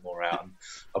pushing it more out. And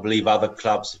I believe other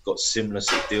clubs have got similar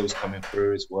sort of deals coming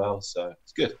through as well. So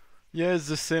it's good. Yeah, it's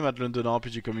the same at London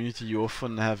RPG Community. You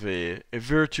often have a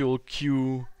virtual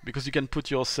queue because you can put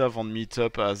yourself on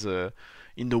Meetup as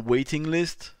in the waiting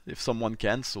list if someone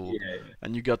cancels. Yeah.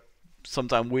 And you got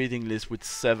sometimes waiting list with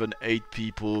 7-8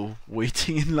 people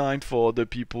waiting in line for other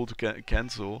people to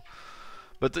cancel.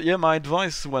 But yeah, my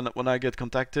advice when I get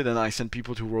contacted and I send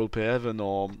people to Roleplay Heaven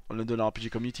or London RPG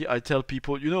Community, I tell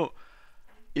people,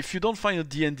 if you don't find a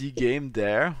D&D game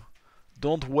there,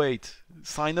 don't wait.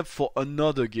 Sign up for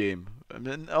another game. I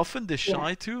mean, often they're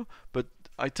shy too, but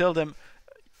I tell them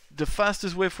the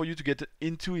fastest way for you to get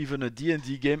into even a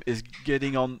D&D game is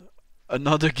getting on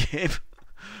another game.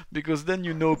 Because then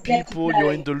people,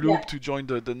 you're in the loop to join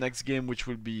the next game which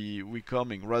will be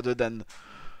coming, rather than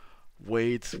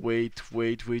wait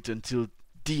until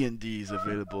D&D is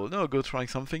available. No, go try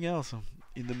something else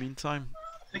in the meantime.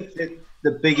 I think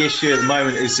the big issue at the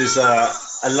moment is there's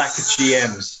a lack of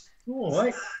GMs. All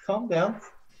right, calm down.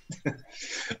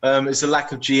 It's a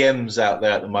lack of GMs out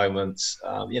there at the moment.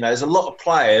 There's a lot of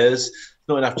players,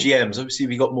 not enough GMs. Obviously,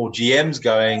 if you've got more GMs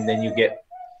going, then you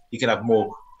can have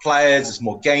more players, there's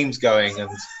more games going. And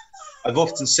I've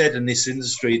often said in this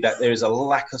industry that there is a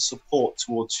lack of support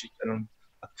towards, and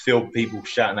I feel people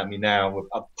shouting at me now with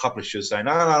publishers saying,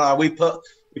 no, we put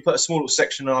a small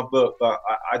section in our book, but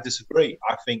I disagree.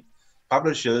 I think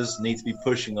publishers need to be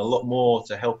pushing a lot more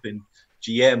to helping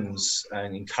GMs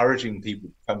and encouraging people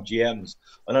to become GMs.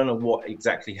 I don't know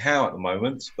exactly how at the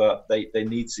moment, but they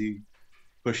need to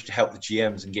push to help the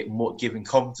GMs and giving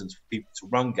confidence for people to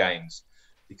run games.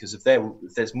 Because if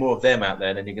there's more of them out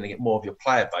there, then you're going to get more of your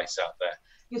player base out there.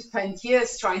 You spent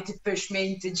years trying to push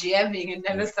me into GMing and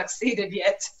never succeeded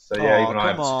yet. So yeah, even I come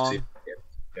haven't on. succeeded.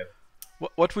 Yeah.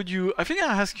 What would you? I think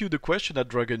I asked you the question at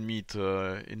Dragon Meet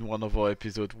in one of our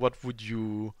episodes. What would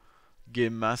you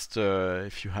game master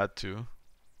if you had to?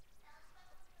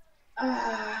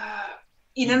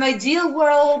 In an ideal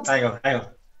world. Hang on.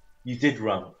 You did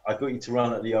run. I got you to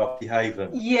run at the RP Haven.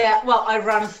 Yeah, well, I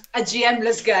ran a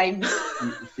GM-less game.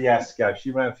 Fiasco. She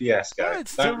ran Fiasco. Yeah,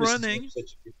 it's still running.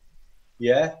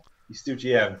 Yeah, you still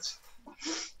GM'd.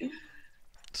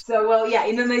 So, well, yeah,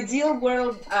 in an ideal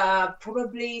world,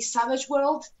 probably Savage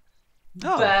World.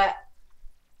 Oh. But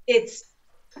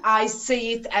I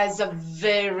see it as a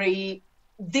very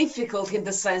difficult in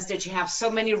the sense that you have so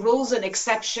many rules and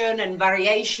exception and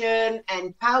variation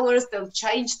and powers. They'll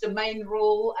change the main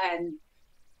rule, and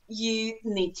you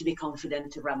need to be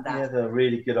confident to run that. Yeah, the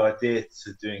really good idea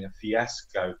to doing a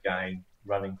Fiasco game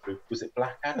running through. Was it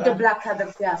Blackadder? The Blackadder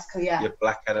Fiasco, yeah. Yeah,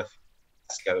 Blackadder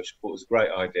Fiasco, which I thought was a great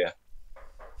idea.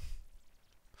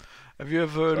 Have you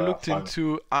ever looked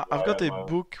into? I've got a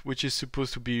book which is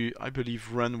supposed to be, I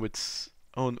believe, run with.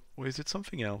 Oh, or is it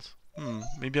something else?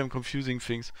 Maybe I'm confusing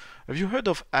things. Have you heard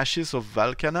of Ashes of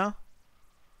Valkana?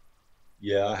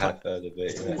 Yeah, I have heard of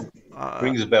it. Yeah.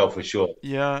 Rings a bell for sure.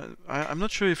 Yeah, I'm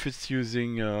not sure if it's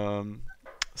using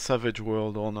Savage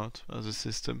World or not as a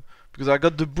system. Because I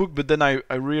got the book, but then I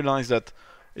realized that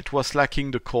it was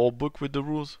lacking the core book with the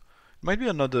rules. It might be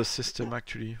another system,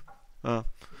 actually.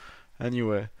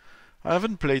 Anyway, I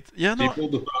haven't played... Yeah, no. You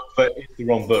bought the book, but it's the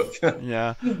wrong book.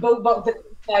 Yeah. You both bought the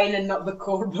campaign and not the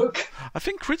core book. I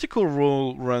think Critical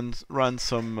Role ran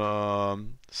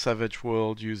some Savage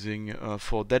World using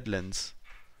for Deadlands.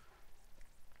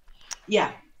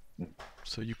 Yeah.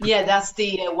 So you could... Yeah, that's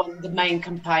the one. The main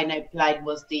campaign I played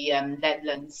was the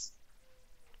Deadlands.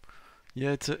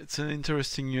 Yeah, it's an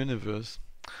interesting universe.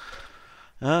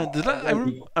 I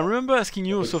remember asking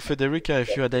you also, Federica,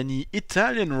 if you had any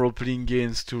Italian role-playing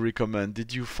games to recommend.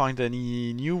 Did you find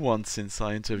any new ones since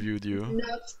I interviewed you?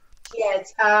 Not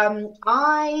yet.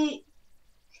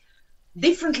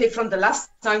 Differently from the last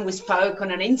time we spoke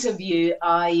on an interview,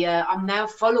 I'm now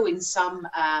following some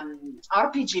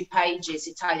RPG pages,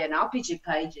 Italian RPG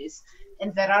pages,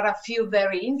 and there are a few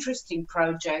very interesting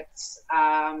projects.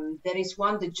 There is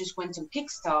one that just went on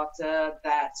Kickstarter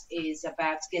that is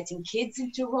about getting kids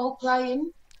into role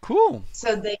playing. Cool.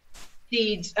 So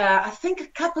did, I think, a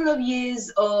couple of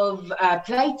years of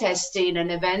play testing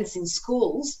and events in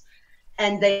schools,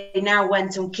 and they now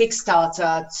went on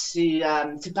Kickstarter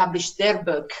to publish their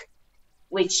book,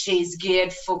 which is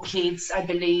geared for kids, I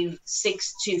believe,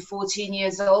 6 to 14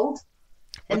 years old.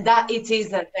 And that it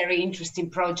is a very interesting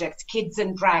project. Kids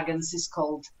and Dragons is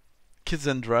called. Kids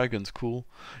and Dragons, cool.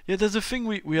 Yeah, there's a thing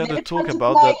we had a Never talk tried to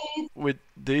about play that it. with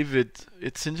David.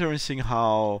 It's interesting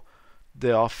how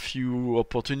there are few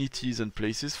opportunities and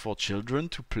places for children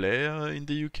to play in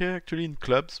the UK, actually, in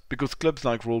clubs. Because clubs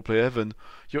like Roleplay Heaven,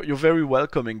 you're very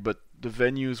welcoming, but the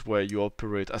venues where you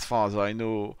operate, as far as I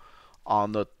know, are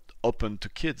not open to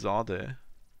kids, are they?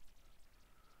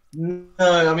 No,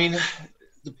 I mean,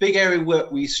 the big area where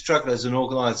we struggle as an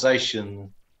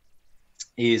organisation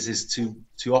is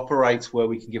to operate where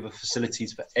we can give a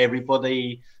facilities for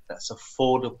everybody that's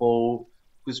affordable,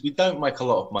 because we don't make a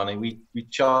lot of money. We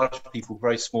charge people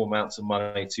very small amounts of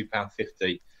money,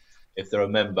 £2.50 if they're a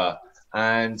member,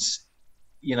 and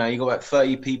you know, you got about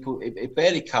 30 people. It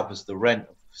barely covers the rent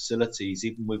of facilities,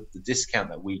 even with the discount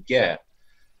that we get.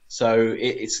 So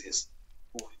it's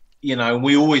you know,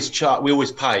 we always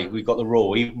pay. We've got the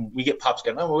rule. Even we get pubs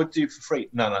going, no, we'll do it for free.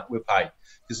 No, we'll pay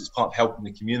because it's part of helping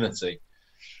the community.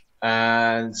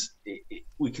 And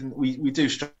we do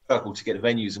struggle to get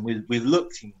venues, and we're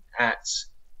looking at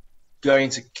going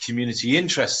to community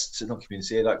interests, not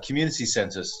community, like community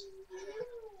centres.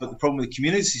 But the problem with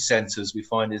community centres we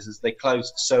find is they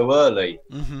close so early.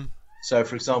 Mm-hmm. So,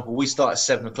 for example, we start at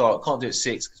 7 o'clock. Can't do it at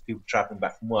 6 because people are travelling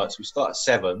back from work. So we start at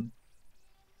 7.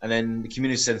 And then the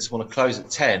community centres want to close at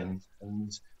 10,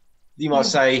 and you might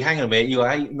say, "Hang on a minute, you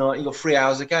got 8, 9, you got 3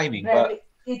 hours of gaming." But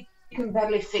you can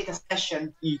barely fit a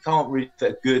session. You can't really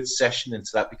fit a good session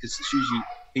into that because it's usually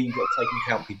you've got to take into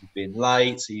account people being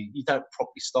late. So you don't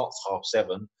properly start at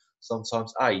 7:30,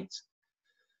 sometimes 8.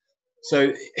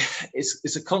 So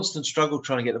it's a constant struggle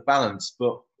trying to get the balance.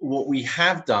 But what we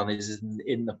have done is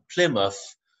in the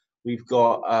Plymouth. We've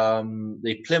got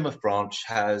the Plymouth branch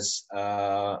has,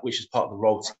 which is part of the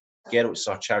Roll Together, which is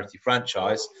our charity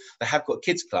franchise. They have got a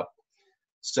kids club,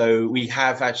 so we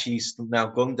have actually now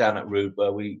gone down that route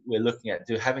where we're looking at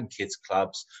having kids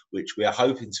clubs, which we are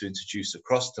hoping to introduce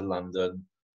across to London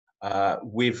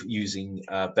with using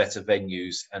better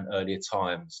venues and earlier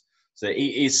times. So it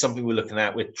is something we're looking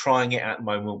at. We're trying it at the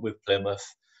moment with Plymouth,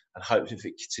 and hope if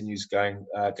it continues going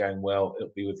well,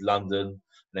 it'll be with London.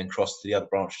 And then cross to the other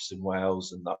branches in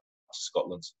Wales and up to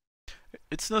Scotland.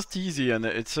 It's not easy, and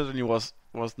it certainly was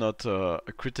not a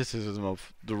criticism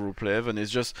of the Roleplay Heaven.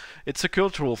 It's a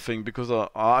cultural thing, because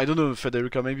I don't know,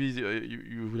 Federica, maybe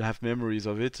you will have memories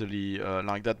of Italy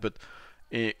like that, but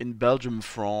in Belgium,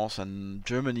 France, and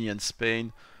Germany and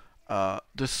Spain,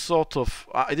 the sort of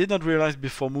I did not realize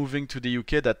before moving to the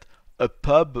UK that a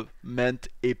pub meant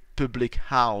a public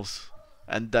house,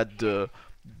 and that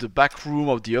the back room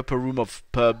or the upper room of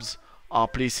pubs are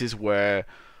places where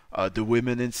the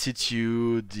Women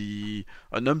Institute,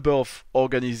 a number of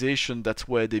organizations, that's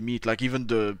where they meet, like even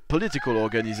the political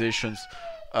organizations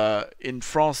in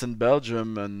France and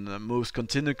Belgium and most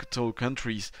continental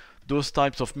countries. Those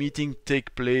types of meetings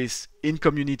take place in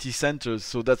community centers,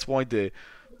 so that's why they're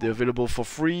available for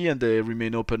free and they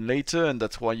remain open later, and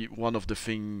that's why one of the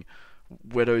things,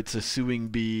 whether it's a sewing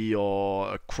bee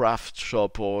or a craft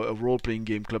shop or a role-playing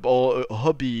game club or a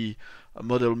hobby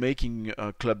model making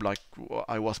club like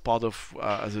I was part of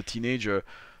as a teenager,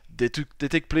 they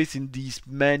take place in these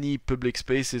many public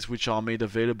spaces which are made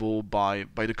available by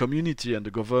the community and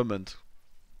the government.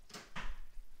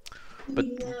 But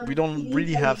we don't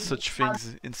really have such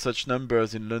things in such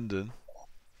numbers in London.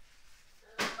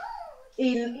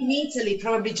 In Italy,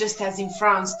 probably just as in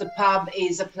France, the pub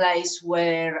is a place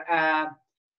where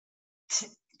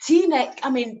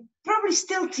probably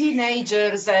still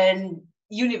teenagers and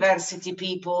university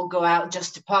people go out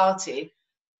just to party.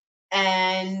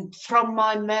 And from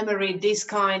my memory, this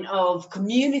kind of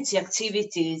community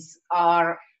activities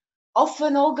are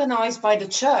often organized by the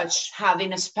church,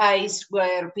 having a space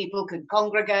where people can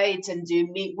congregate and do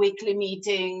weekly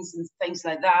meetings and things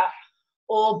like that,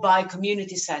 or by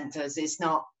community centers. It's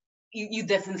not, you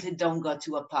definitely don't go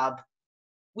to a pub.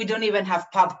 We don't even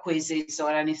have pub quizzes or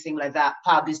anything like that.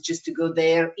 Pub is just to go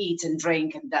there, eat and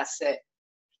drink, and that's it.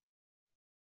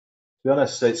 To be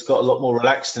honest, it's got a lot more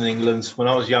relaxed in England. When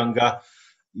I was younger,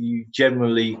 you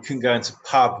generally couldn't go into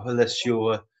pub unless you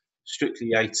were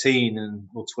strictly 18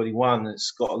 or 21.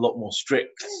 It's got a lot more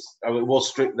strict. It was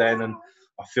strict then, and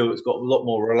I feel it's got a lot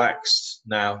more relaxed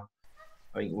now.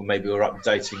 I think maybe we're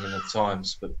updating in the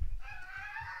times, but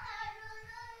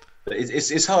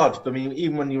it's hard. I mean,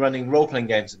 even when you're running role-playing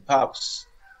games in pubs,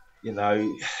 you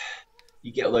know,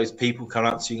 you get all those people come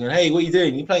up to you and, hey, what are you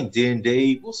doing? You're playing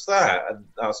D&D? What's that? And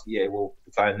I ask, yeah, well,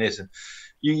 we're playing this. And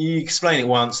you explain it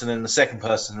once, and then the second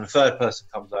person and the third person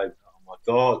comes over. Oh my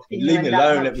God, can you leave me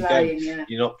alone? Let me go. Yeah.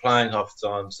 You're not playing half the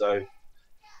time. So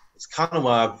it's kind of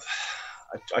why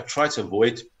I try to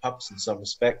avoid pubs in some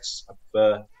respects. I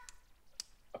prefer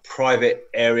a private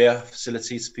area,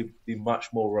 facilities, so people be much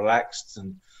more relaxed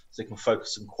and so they can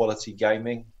focus on quality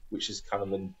gaming, which is kind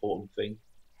of an important thing.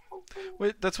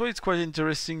 Well, that's why it's quite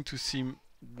interesting to see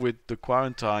with the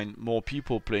quarantine more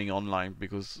people playing online,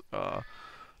 because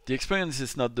the experience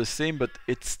is not the same, but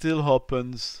it still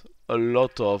opens a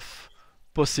lot of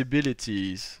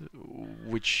possibilities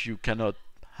which you cannot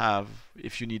have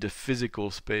if you need a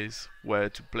physical space where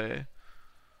to play.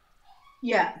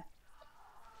 Yeah.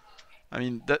 I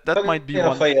mean, that might be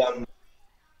one.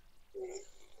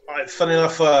 Funny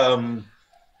enough,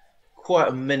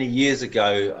 quite many years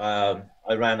ago,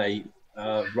 I ran I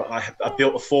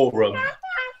built a forum,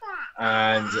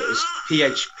 and it was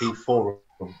PHP forum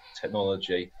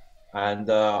technology, and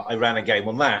I ran a game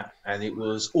on that, and it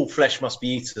was All Flesh Must Be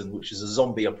Eaten, which is a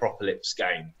zombie apocalypse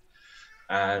game,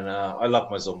 and I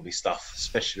love my zombie stuff,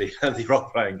 especially the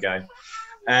role-playing game,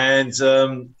 and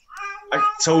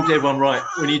I told everyone, right,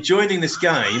 when you're joining this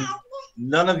game,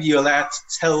 none of you are allowed to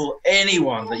tell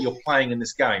anyone that you're playing in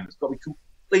this game. It's got to be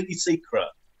completely secret.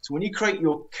 So when you create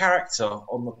your character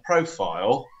on the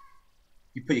profile,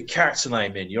 you put your character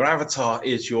name in. Your avatar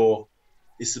is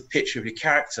the picture of your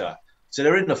character. So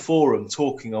they're in the forum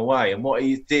talking away. And what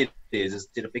he did did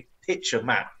a big picture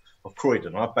map of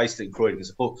Croydon. I based it in Croydon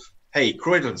because I thought, hey,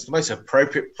 Croydon's the most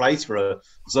appropriate place for a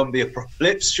zombie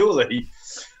apocalypse, surely.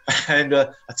 And I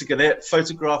took a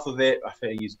photograph of it. I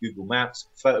think I used Google Maps,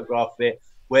 photograph it.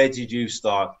 Where did you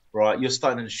start? Right, you're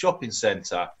starting in a shopping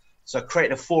centre. So I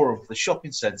created a forum for the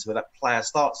shopping centre where that player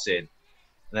starts in.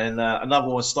 And then another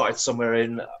one started somewhere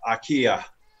in IKEA.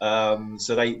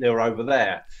 So they were over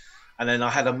there. And then I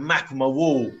had a map on my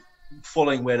wall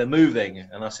following where they're moving.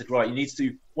 And I said, right, you need to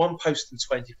do one post in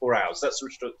 24 hours. That's the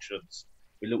restrictions.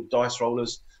 With little dice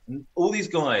rollers. And all these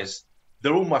guys,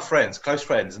 they're all my friends, close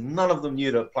friends. And none of them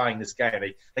knew they were playing this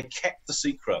game. They kept the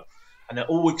secret. And they're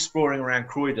all exploring around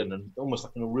Croydon and almost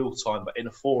like in a real time, but in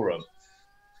a forum.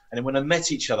 And then when I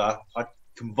met each other, I'd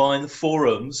combine the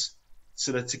forums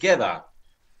so they're together.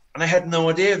 And I had no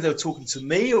idea if they were talking to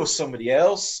me or somebody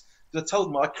else. Because I told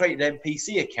them I created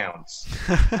NPC accounts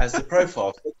as the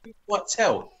profile. So they couldn't quite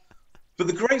tell. But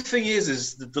the great thing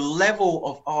is that the level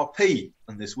of RP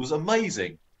on this was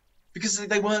amazing. Because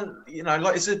they weren't,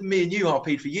 like I said, me and you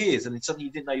RP'd for years. And then suddenly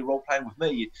you didn't know you were role playing with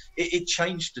me. It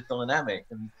changed the dynamic.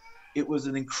 And it was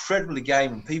an incredible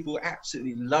game. And people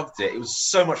absolutely loved it. It was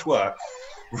so much work.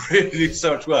 Really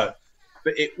so much work,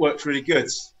 but it worked really good.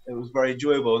 It was very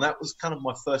enjoyable, and that was kind of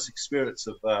my first experience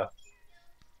of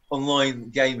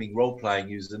online gaming, role-playing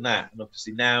using that. And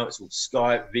obviously now it's all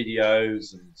Skype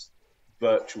videos and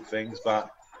virtual things, but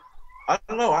I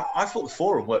don't know, I thought the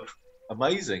forum worked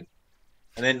amazing.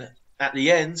 And then at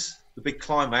the end, the big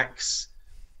climax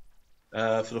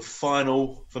for the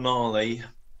final finale,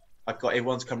 I got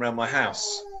everyone to come around my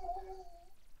house.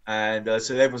 And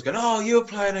so everyone's going, oh, you're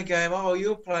playing a game. Oh,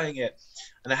 you're playing it.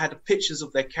 And I had the pictures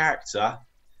of their character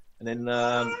and then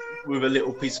with a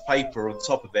little piece of paper on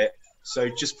top of it. So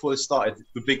just before it started,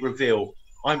 the big reveal,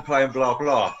 I'm playing blah,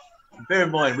 blah. And bear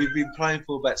in mind, we've been playing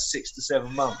for about 6 to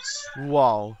 7 months.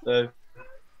 Wow. So,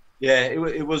 yeah,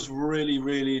 it was really,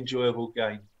 really enjoyable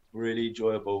game. Really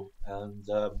enjoyable. And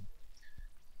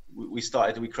we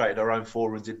created our own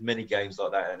forum and did many games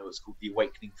like that. And it was called the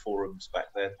Awakening Forums back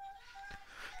then.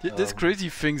 There's crazy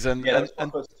things, and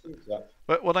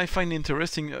but what I find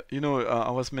interesting,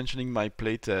 I was mentioning my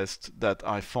playtest that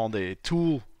I found a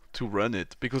tool to run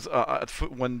it because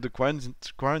when the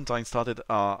quarantine started,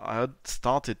 I had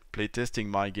started playtesting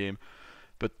my game,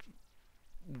 but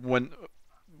when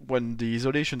the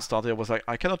isolation started, I was like,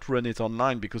 I cannot run it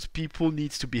online because people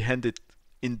needs to be handed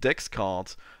index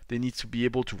cards. They need to be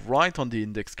able to write on the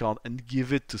index card and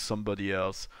give it to somebody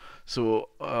else. So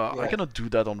I cannot do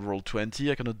that on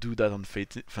Roll20. I cannot do that on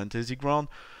Fantasy Ground.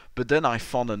 But then I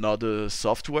found another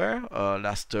software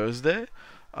last Thursday.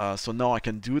 So now I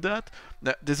can do that.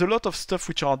 Now, there's a lot of stuff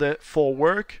which are there for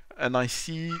work, and I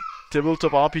see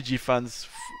tabletop RPG fans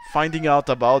finding out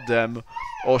about them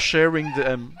or sharing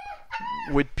them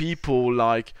with people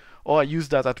like, oh, I use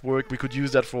that at work. We could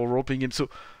use that for role-playing games. So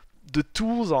the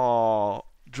tools are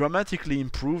dramatically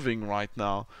improving right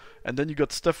now. And then you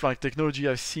got stuff like technology.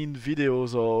 I've seen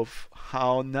videos of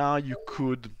how now you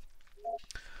could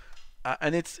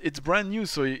and it's brand new,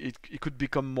 so it could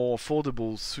become more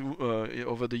affordable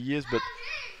over the years, but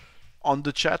on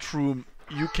the chat room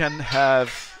you can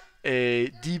have a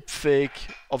deep fake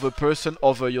of a person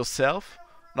over yourself.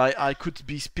 Like I could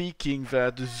be speaking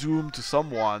via the Zoom to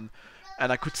someone,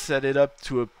 and I could set it up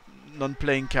to a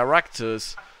non-playing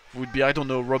characters. Would be, I don't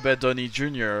know, Robert Downey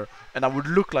Jr. and I would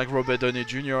look like Robert Downey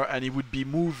Jr. and he would be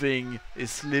moving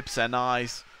his lips and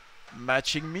eyes,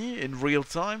 matching me in real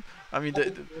time. I mean,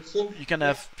 you can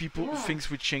have people things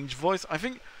with change voice. I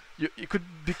think you could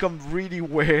become really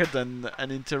weird and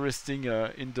interesting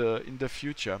in the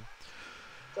future.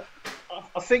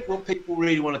 I think what people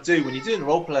really want to do when you're doing a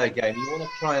role player game, you want to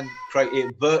try and create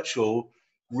it virtual,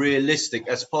 realistic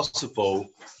as possible.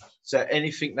 So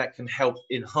anything that can help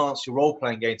enhance your role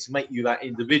playing game to make you that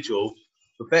individual,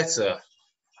 the better.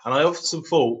 And I often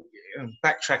thought,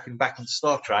 backtracking back into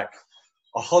Star Trek,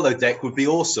 a holodeck would be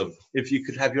awesome if you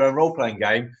could have your own role playing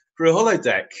game through a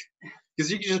holodeck.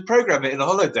 Because you can just program it in a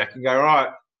holodeck and go,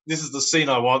 right, this is the scene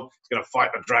I want. It's going to fight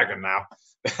a dragon now.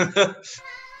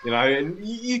 You know, and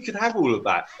you could have all of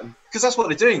that. Because that's what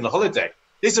they're doing, the holodeck.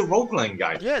 It's a role-playing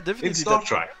game. Yeah, definitely. In Star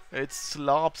Trek. It's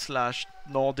LARP /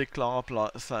 Nordic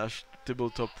LARP /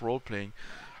 tabletop role-playing.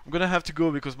 I'm gonna have to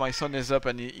go because my son is up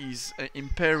and he's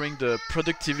impairing the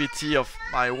productivity of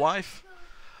my wife.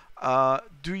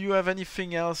 Do you have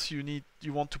anything else you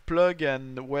want to plug,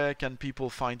 and where can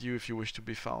people find you if you wish to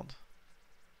be found?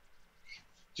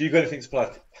 Do you got anything to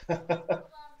plug?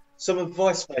 Some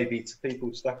advice maybe to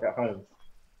people stuck at home.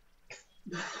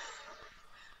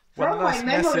 One last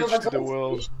message to the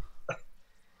world.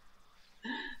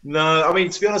 No, I mean,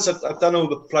 to be honest, I've done all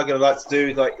the plugging I'd like to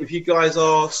do. Like, if you guys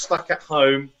are stuck at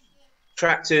home,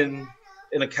 trapped in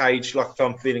a cage like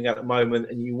I'm feeling at the moment,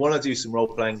 and you want to do some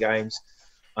role-playing games,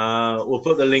 we'll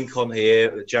put the link on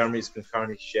here that Jeremy's can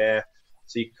currently share.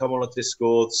 So you can come on our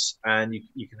Discords and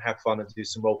you can have fun and do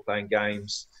some role-playing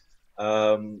games.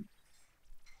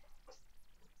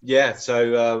 Yeah,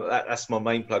 so that's my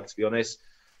main plug, to be honest.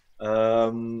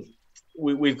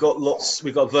 We've got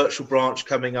a virtual branch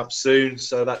coming up soon,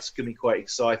 so that's going to be quite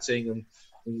exciting, and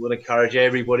we want to encourage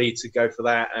everybody to go for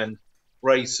that and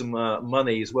raise some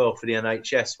money as well for the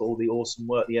NHS, for all the awesome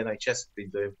work the NHS has been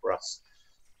doing for us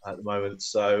at the moment.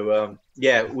 So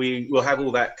yeah, we will have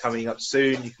all that coming up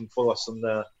soon. You can follow us on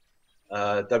the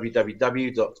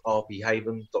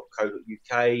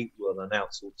www.rphaven.co.uk. We'll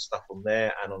announce all the stuff on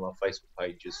there and on our Facebook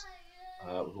pages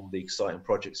with all the exciting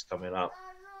projects coming up.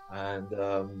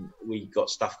 And we got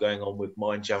stuff going on with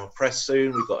Mindjammer Press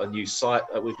soon. We've got a new site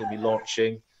that we're going to be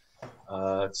launching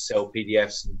to sell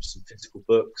PDFs and some physical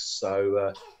books.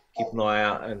 So keep an eye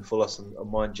out and follow us on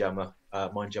Mindjammer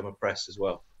Press as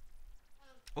well.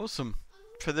 Awesome.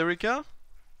 Federica?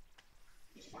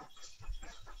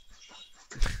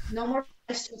 No more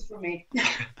questions for me.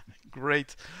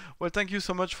 Great. Well, thank you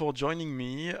so much for joining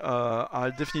me.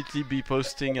 I'll definitely be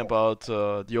posting about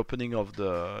the opening of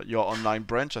your online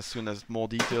branch as soon as more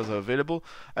details are available.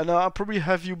 And I'll probably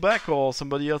have you back or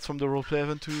somebody else from the roleplay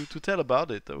event to tell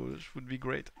about it, which would be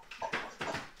great.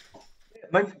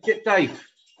 Maybe get Dave.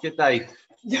 I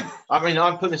mean,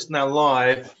 I'm putting this now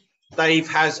live.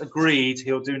 Dave has agreed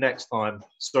he'll do next time.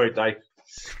 Sorry, Dave.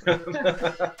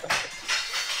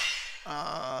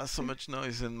 So much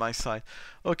noise in my side.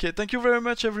 Okay, thank you very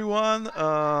much, everyone.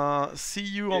 See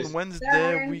you on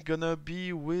Wednesday. We're gonna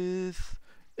be with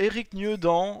Eric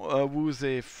Nieudon, who's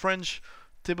a French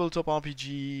tabletop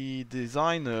RPG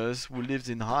designer who lives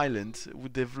in Ireland, who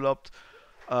developed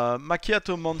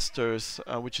Macchiato Monsters,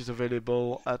 which is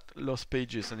available at Lost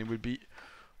Pages, and he will be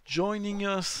joining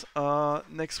us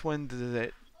next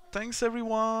Wednesday. Thanks,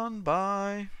 everyone.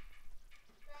 Bye.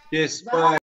 Yes,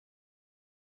 bye.